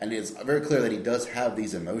 And it's very clear that he does have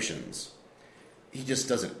these emotions. He just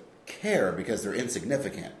doesn't care because they're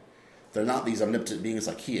insignificant. They're not these omnipotent beings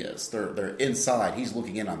like he is. They're inside. He's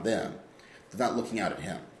looking in on them. They're not looking out at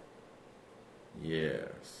him.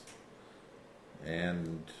 Yes.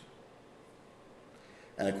 And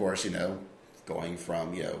of course, going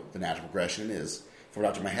from, the natural progression is, for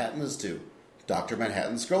Dr. Manhattan is to Dr.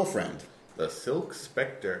 Manhattan's girlfriend. The Silk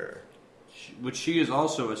Spectre. Which she is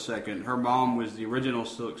also a second. Her mom was the original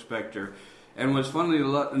Silk Spectre, and was, funnily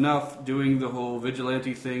enough, doing the whole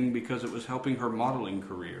vigilante thing because it was helping her modeling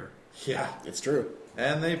career. Yeah, it's true.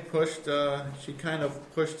 And they she kind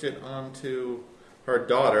of pushed it onto her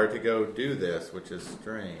daughter to go do this, which is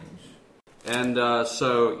strange. And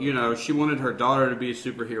so, she wanted her daughter to be a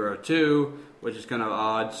superhero too, which is kind of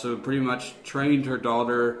odd, so pretty much trained her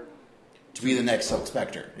daughter to be the next Silk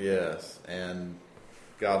Spectre. Yes, and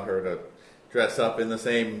got her to dress up in the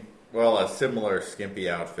same, a similar skimpy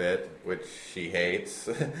outfit, which she hates.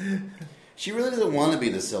 She really doesn't want to be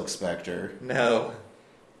the Silk Spectre. No.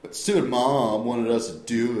 But stupid mom wanted us to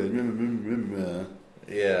do it.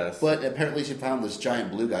 Yes. But apparently she found this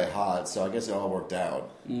giant blue guy hot, so I guess it all worked out.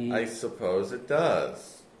 I suppose it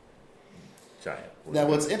does. Giant blue Now,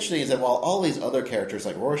 what's interesting is that while all these other characters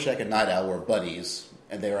like Rorschach and Night Owl were buddies,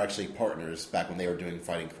 and they were actually partners back when they were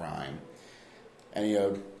fighting crime.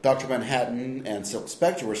 And, Dr. Manhattan and Silk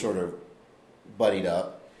Spectre were sort of buddied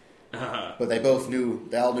up, but they all knew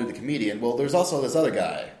the comedian. Well, there's also this other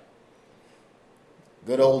guy.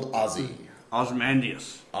 Good old Ozzy.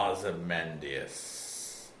 Ozymandias.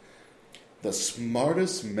 The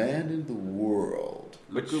smartest man in the world.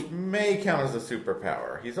 Which may count as a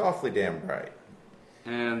superpower. He's awfully damn bright.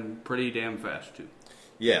 And pretty damn fast, too.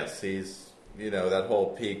 Yes, he's, that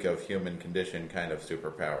whole peak of human condition kind of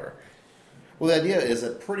superpower. Well, the idea is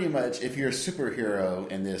that pretty much if you're a superhero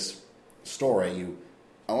in this story,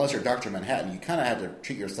 unless you're Dr. Manhattan, you kind of have to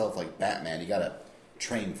treat yourself like Batman. You got to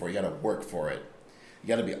train for it. You got to work for it. You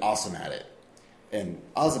got to be awesome at it. And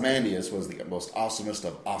Ozymandias was the most awesomest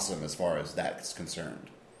of awesome as far as that's concerned.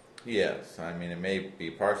 Yes, I mean, it may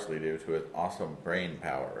be partially due to his awesome brain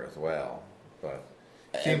power as well, but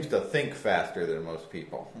seems to think faster than most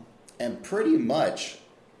people. And pretty much,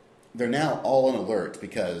 they're now all on alert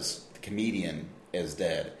because the comedian is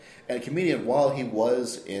dead. And the comedian, while he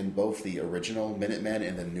was in both the original Minutemen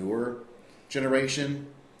and the newer generation,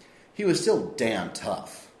 he was still damn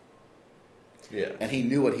tough. Yeah. And he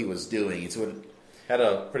knew what he was doing. So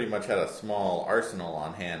pretty much had a small arsenal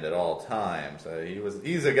on hand at all times.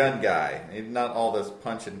 He's a gun guy. He's not all this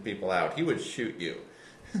punching people out. He would shoot you.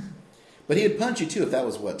 But he would punch you too if that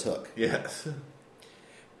was what it took. Yes.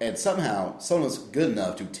 And somehow someone was good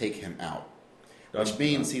enough to take him out. Which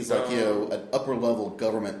means he's like, an upper level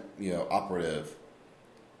government, operative.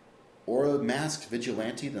 Or a masked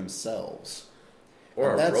vigilante themselves.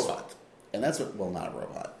 Or a robot. And that's not a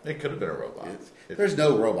robot. It could have been a robot. There's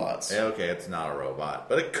no robots. Okay, it's not a robot.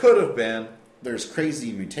 But it could have been. There's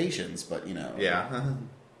crazy mutations, but, Yeah.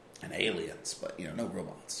 and aliens, but, no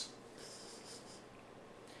robots.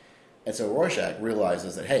 And so Rorschach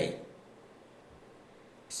realizes that, hey,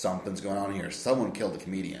 something's going on here. Someone killed the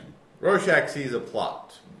comedian. Rorschach sees a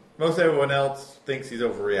plot. Most everyone else thinks he's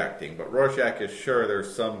overreacting, but Rorschach is sure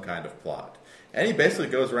there's some kind of plot. And he basically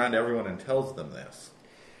goes around to everyone and tells them this.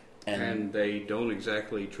 And they don't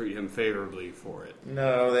exactly treat him favorably for it.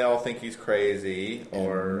 No, they all think he's crazy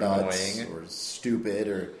or nuts annoying or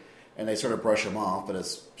stupid, and they sort of brush him off. But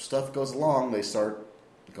as stuff goes along, they start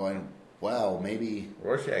going, "Wow, maybe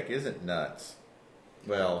Rorschach isn't nuts."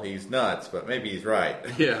 Well, he's nuts, but maybe he's right.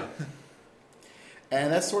 Yeah.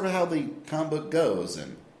 And that's sort of how the comic book goes.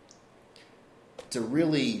 And to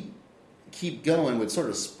really keep going would sort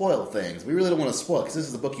of spoil things. We really don't want to spoil because this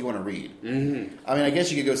is the book you want to read. Mm-hmm. I mean, I guess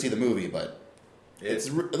you could go see the movie, but this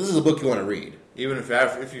is a book you want to read. Even if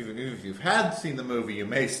you've had seen the movie, you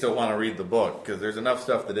may still want to read the book because there's enough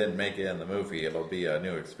stuff that didn't make it in the movie. It'll be a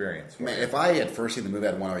new experience for you. If I had first seen the movie,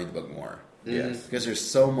 I'd want to read the book more. Yes. Because there's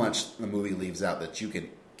so much the movie leaves out that you can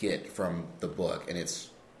get from the book, and it's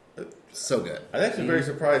so good. I'm actually very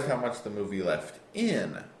surprised how much the movie left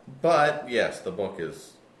in. But, yes, the book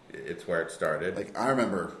it's where it started. Like, I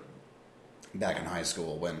remember back in high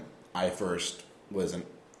school when I first was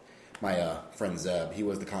my friend Zeb, he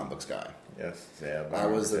was the comic books guy. Yes, Zeb. I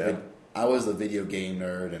was the video game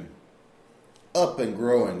nerd and up and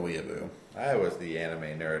growing weeaboo. I was the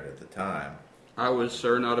anime nerd at the time. I was,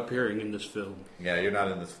 sir, not appearing in this film. Yeah, you're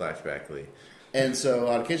not in this flashback, Lee. And so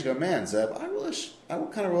I'd occasionally go, man, Zeb, I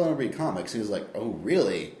kind of want to read comics. He was like, oh,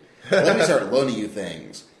 really? Let me start loaning you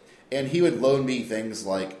things. And he would loan me things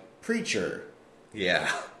like Preacher. Yeah.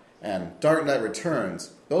 And Dark Knight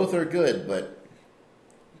Returns. Both are good, but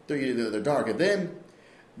they're dark. And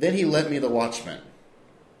then he lent me The Watchmen.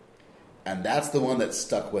 And that's the one that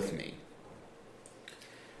stuck with me.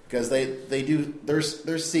 Because they do,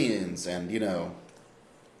 there's scenes and,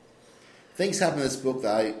 things happen in this book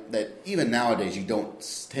that even nowadays you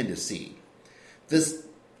don't tend to see.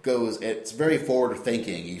 It's very forward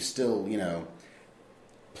thinking. You still,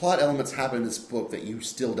 plot elements happen in this book that you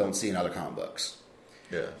still don't see in other comic books.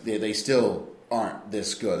 Yeah. They still aren't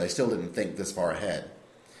this good. They still didn't think this far ahead.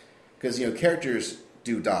 Because, characters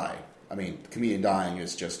do die. I mean, the comedian dying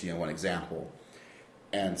is just, one example.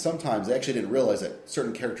 And sometimes they actually didn't realize that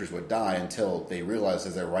certain characters would die until they realized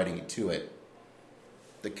as they're writing into it,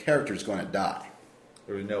 the character's going to die.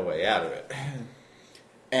 There's no way out of it.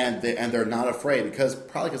 And they're not afraid,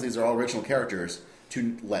 probably because these are all original characters,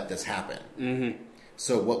 to let this happen. Mm-hmm.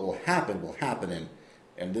 So what will happen, and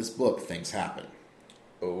in this book, things happen.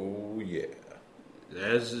 Oh, yeah.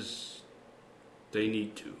 As they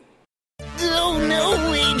need to. Oh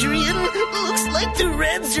no, Adrian! Looks like the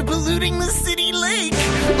Reds are polluting the city lake!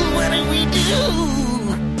 What do we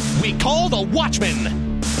do? We call the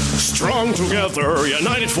Watchmen! Strong together,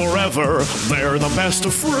 united forever, they're the best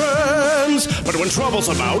of friends. But when trouble's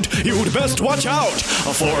about, you'd best watch out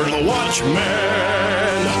for the Watchmen!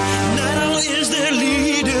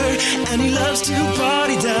 and he loves to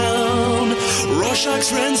party down. Rorschach's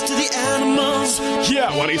friends to the animals.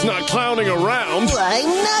 Yeah, when he's not clowning around. Why,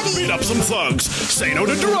 nutty! Beat up some thugs, say no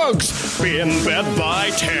to drugs, be in bed by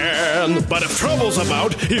 10. But if trouble's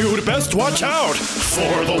about, you'd best watch out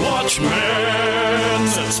for the Watchmen.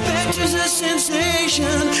 Spectre's a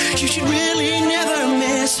sensation you should really never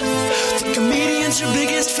miss. The comedian's your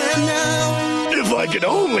biggest fan now. If I could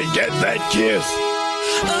only get that kiss.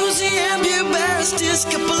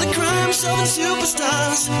 OSMbunker, couple of crime-solving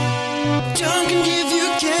superstars. John can give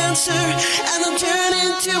you cancer, and they'll turn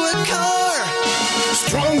into a car.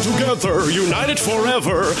 Strong together, united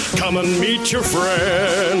forever. Come and meet your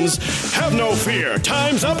friends. Have no fear,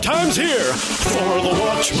 time's up, time's here for the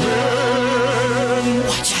Watchmen.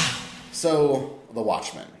 Watch out. So, The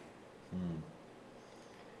Watchmen.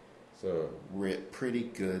 So Pretty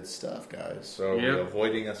good stuff, guys. So Yep. we're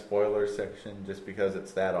avoiding a spoiler section just because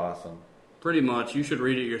it's that awesome. Pretty much. You should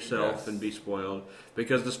read it yourself Yes. and be spoiled.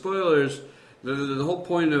 Because the spoilers, the whole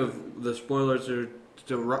point of the spoilers are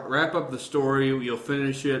to wrap up the story. You'll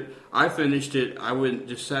finish it. I finished it. I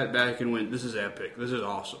just sat back and went, this is epic. This is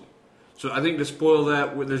awesome. So I think to spoil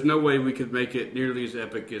that, there's no way we could make it nearly as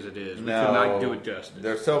epic as it is. We could not do it justice.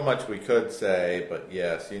 There's so much we could say, but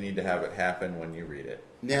yes, you need to have it happen when you read it.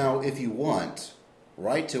 Now, if you want,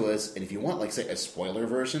 write to us, and if you want, like, say, a spoiler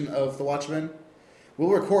version of The Watchmen,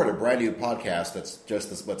 we'll record a brand new podcast that's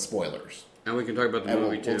just this, but spoilers. And we can talk about the And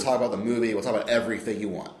movie, we'll too. talk about the movie. We'll talk about everything you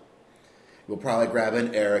want. We'll probably grab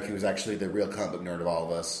in Eric, who's actually the real comic book nerd of all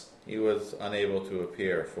of us. He was unable to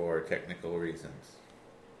appear for technical reasons.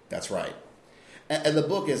 That's right. And the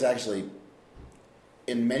book is actually,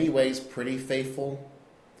 in many ways, pretty faithful.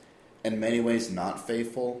 In many ways, not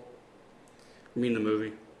faithful. You mean the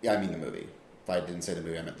movie? Yeah, I mean the movie. If I didn't say the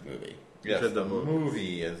movie, I meant the movie. Yes, said the the book.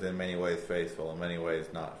 movie is in many ways faithful, in many ways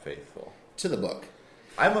not faithful. To the book.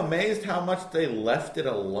 I'm amazed how much they left it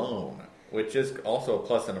alone, which is also a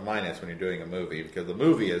plus and a minus when you're doing a movie, because the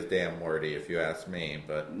movie is damn wordy, if you ask me.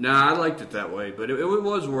 But Nah, I liked it that way. But it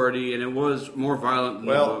was wordy, and it was more violent than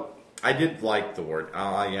the book. I did like the word.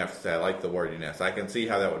 You have to say I like the wordiness. I can see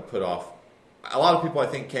how that would put off. A lot of people, I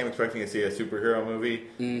think, came expecting to see a superhero movie,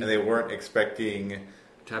 and they weren't expecting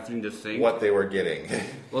Having to think. what they were getting.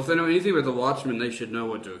 Well, if they know anything about the Watchmen, they should know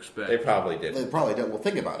what to expect. They probably did. They probably don't. Well,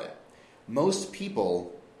 think about it. Most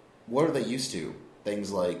people, what are they used to?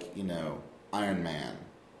 Things like, Iron Man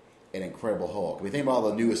and Incredible Hulk. We think about all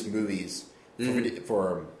the newest movies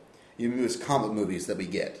for newest comic movies that we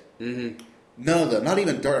get. Mm-hmm. None of them, not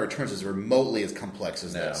even Dark Knight Returns, is remotely as complex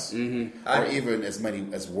as this, or even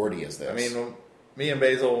as wordy as this. I mean, when me and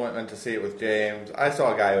Basil went to see it with James, I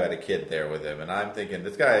saw a guy who had a kid there with him, and I'm thinking,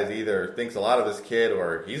 this guy is either thinks a lot of his kid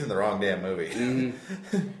or he's in the wrong damn movie.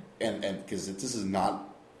 and because this is not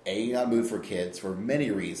a movie for kids for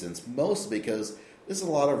many reasons, mostly because this is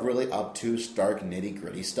a lot of really obtuse, dark,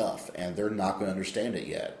 nitty-gritty stuff, and they're not going to understand it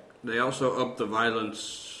yet. They also upped the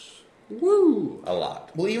violence. Woo! A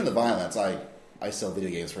lot. Well, even the violence, I sell video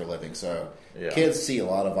games for a living, so Yeah. kids see a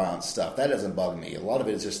lot of violent stuff. That doesn't bug me. A lot of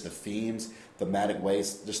it is just the themes, thematic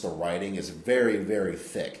ways, just the writing is very, very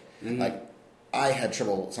thick. Like, I had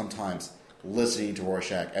trouble sometimes listening to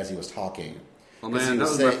Rorschach as he was talking. Oh 'Cause man, he that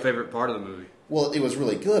was saying- my favorite part of the movie. Well, it was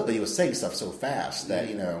really good, but he was saying stuff so fast that,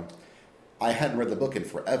 I hadn't read the book in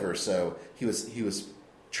forever, so he was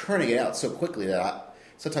churning it out so quickly that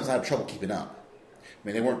sometimes I had trouble keeping up. I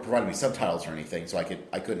mean, they weren't providing me subtitles or anything, so I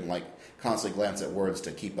couldn't constantly glance at words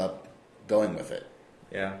to keep up going with it.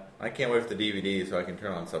 Yeah, I can't wait for the DVD so I can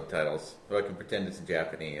turn on subtitles, so I can pretend it's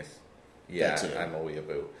Japanese. Yeah, That too. I'm a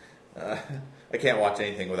weeaboo. I can't watch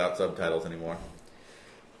anything without subtitles anymore.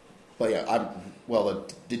 But yeah,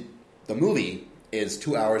 the movie is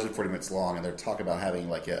 2 hours and 40 minutes long, and they're talking about having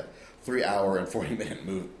like a 3 hour and 40 minute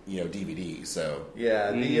DVD. So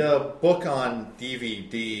Yeah, the book on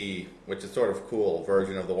DVD, which is sort of cool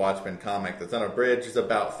version of the Watchmen comic that's unabridged, is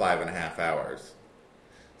about 5.5 hours.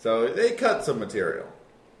 So they cut some material.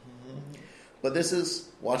 But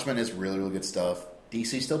Watchmen is really, really good stuff.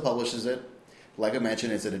 DC still publishes it. Like I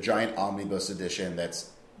mentioned, it's in a giant omnibus edition that's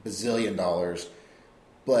 $bazillion.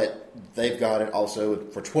 But they've got it also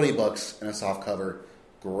for $20 in a soft cover.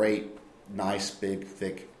 Great, nice, big,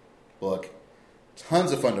 thick book.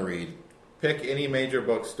 Tons of fun to read. Pick any major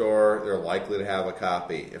bookstore, they're likely to have a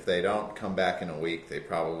copy. If they don't, come back in a week, they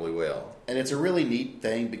probably will. And it's a really neat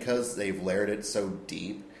thing because they've layered it so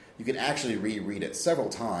deep. You can actually reread it several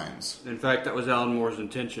times. In fact, that was Alan Moore's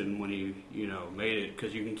intention when he, made it,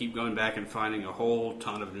 because you can keep going back and finding a whole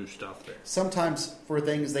ton of new stuff there. Sometimes for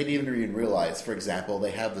things they didn't even realize. For example,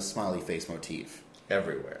 they have the smiley face motif.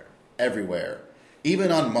 Everywhere. Everywhere.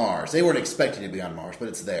 Even on Mars. They weren't expecting to be on Mars, but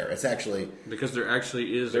it's there. It's actually... Because there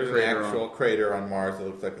actually is There's a crater an actual crater on Mars that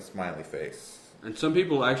looks like a smiley face. And some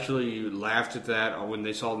people actually laughed at that when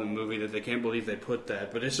they saw the movie, that they can't believe they put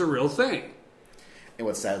that, but it's a real thing. And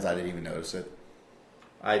what's sad is I didn't even notice it.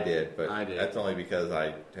 I did, but I did. That's only because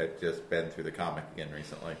I had just been through the comic again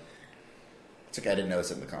recently. It's okay, I didn't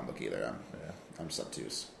notice it in the comic book either. I'm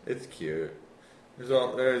obtuse. It's cute.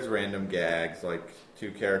 There's random gags, like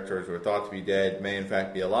 2 characters who are thought to be dead may in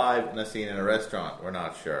fact be alive in a scene in a restaurant. We're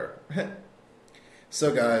not sure.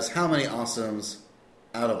 So guys, how many awesomes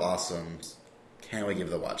out of awesomes can we give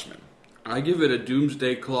The Watchmen? I give it a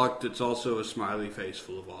doomsday clock that's also a smiley face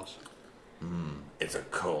full of awesome. It's a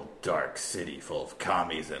cold, dark city full of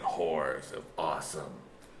commies and whores of awesome.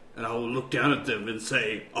 And I will look down at them and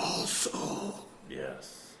say, awesome.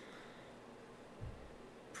 Yes.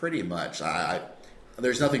 Pretty much.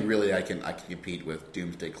 There's nothing really I can compete with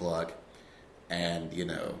Doomsday Clock and,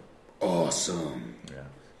 awesome. Yeah.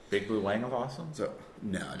 Big Blue Wang of awesome? So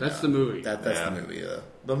That's the movie. That's the movie.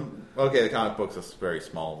 The comic book's a very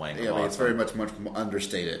small Wang of awesome. It's very much more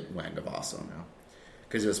understated Wang of awesome.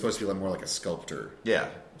 Because it was supposed to be more like a sculptor. Yeah,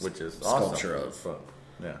 which is sculpture awesome.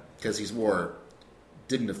 of. Because he's more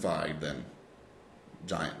dignified than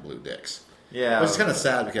giant blue dicks. Yeah. Which is kind of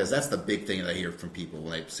sad because that's the big thing that I hear from people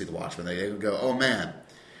when they see The Watchmen. They go, oh man,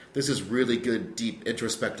 this is really good, deep,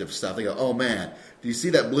 introspective stuff. They go, oh man, do you see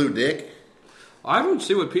that blue dick? I don't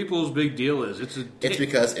see what people's big deal is. It's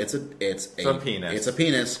because it's a penis. It's a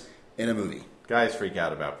penis in a movie. Guys freak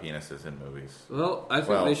out about penises in movies. Well, I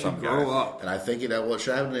think they should grow up. And I think, what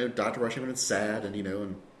should happen, Dr. Rorschach when it's sad, and,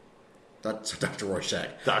 and Dr. Rorschach.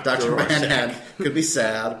 Dr. Manhattan could be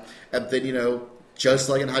sad. And then, just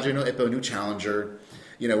like in Hajime no Ippo, New Challenger,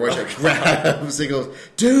 Rorschach grabs and goes,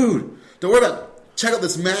 dude, don't worry about it. Check out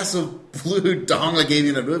this massive blue dong I gave you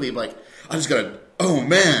in the movie. I'm like, I'm just going to, oh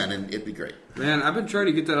man, and it'd be great. Man, I've been trying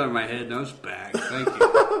to get that out of my head, now it's back. Thank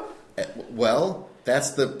you. Well,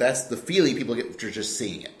 that's the feeling people get for just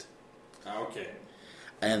seeing it. Okay.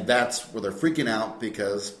 And that's where they're freaking out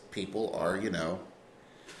because people are,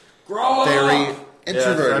 grow very up!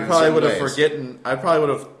 introverted. Yes, I probably would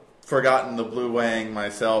have forgotten the Blue Wang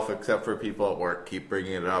myself, except for people at work keep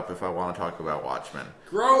bringing it up if I want to talk about Watchmen.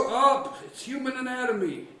 Grow up! It's human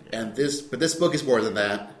anatomy. And this book is more than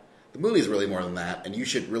that. The movie is really more than that, and you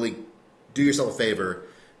should really do yourself a favor,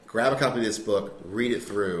 grab a copy of this book, read it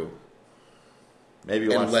through, maybe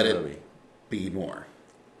and watch let the it movie. Be more.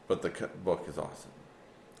 But the book is awesome.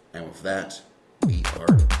 And with that, we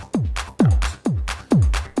are out.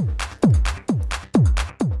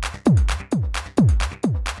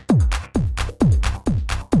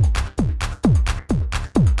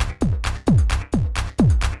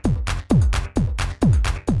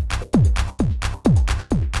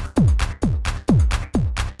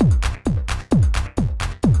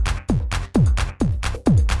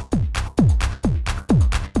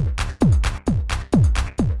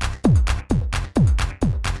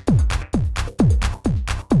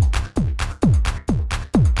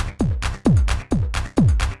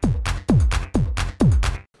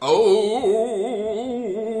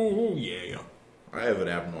 Oh, yeah. I have an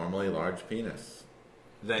abnormally large penis.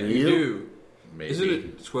 That you do. Maybe. Isn't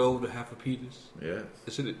it 12 to have a penis? Yes.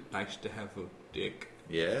 Isn't it nice to have a dick?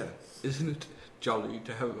 Yes. Isn't it jolly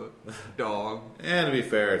to have a dog? And to be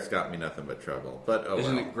fair, it's got me nothing but trouble. But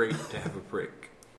Isn't it great to have a prick?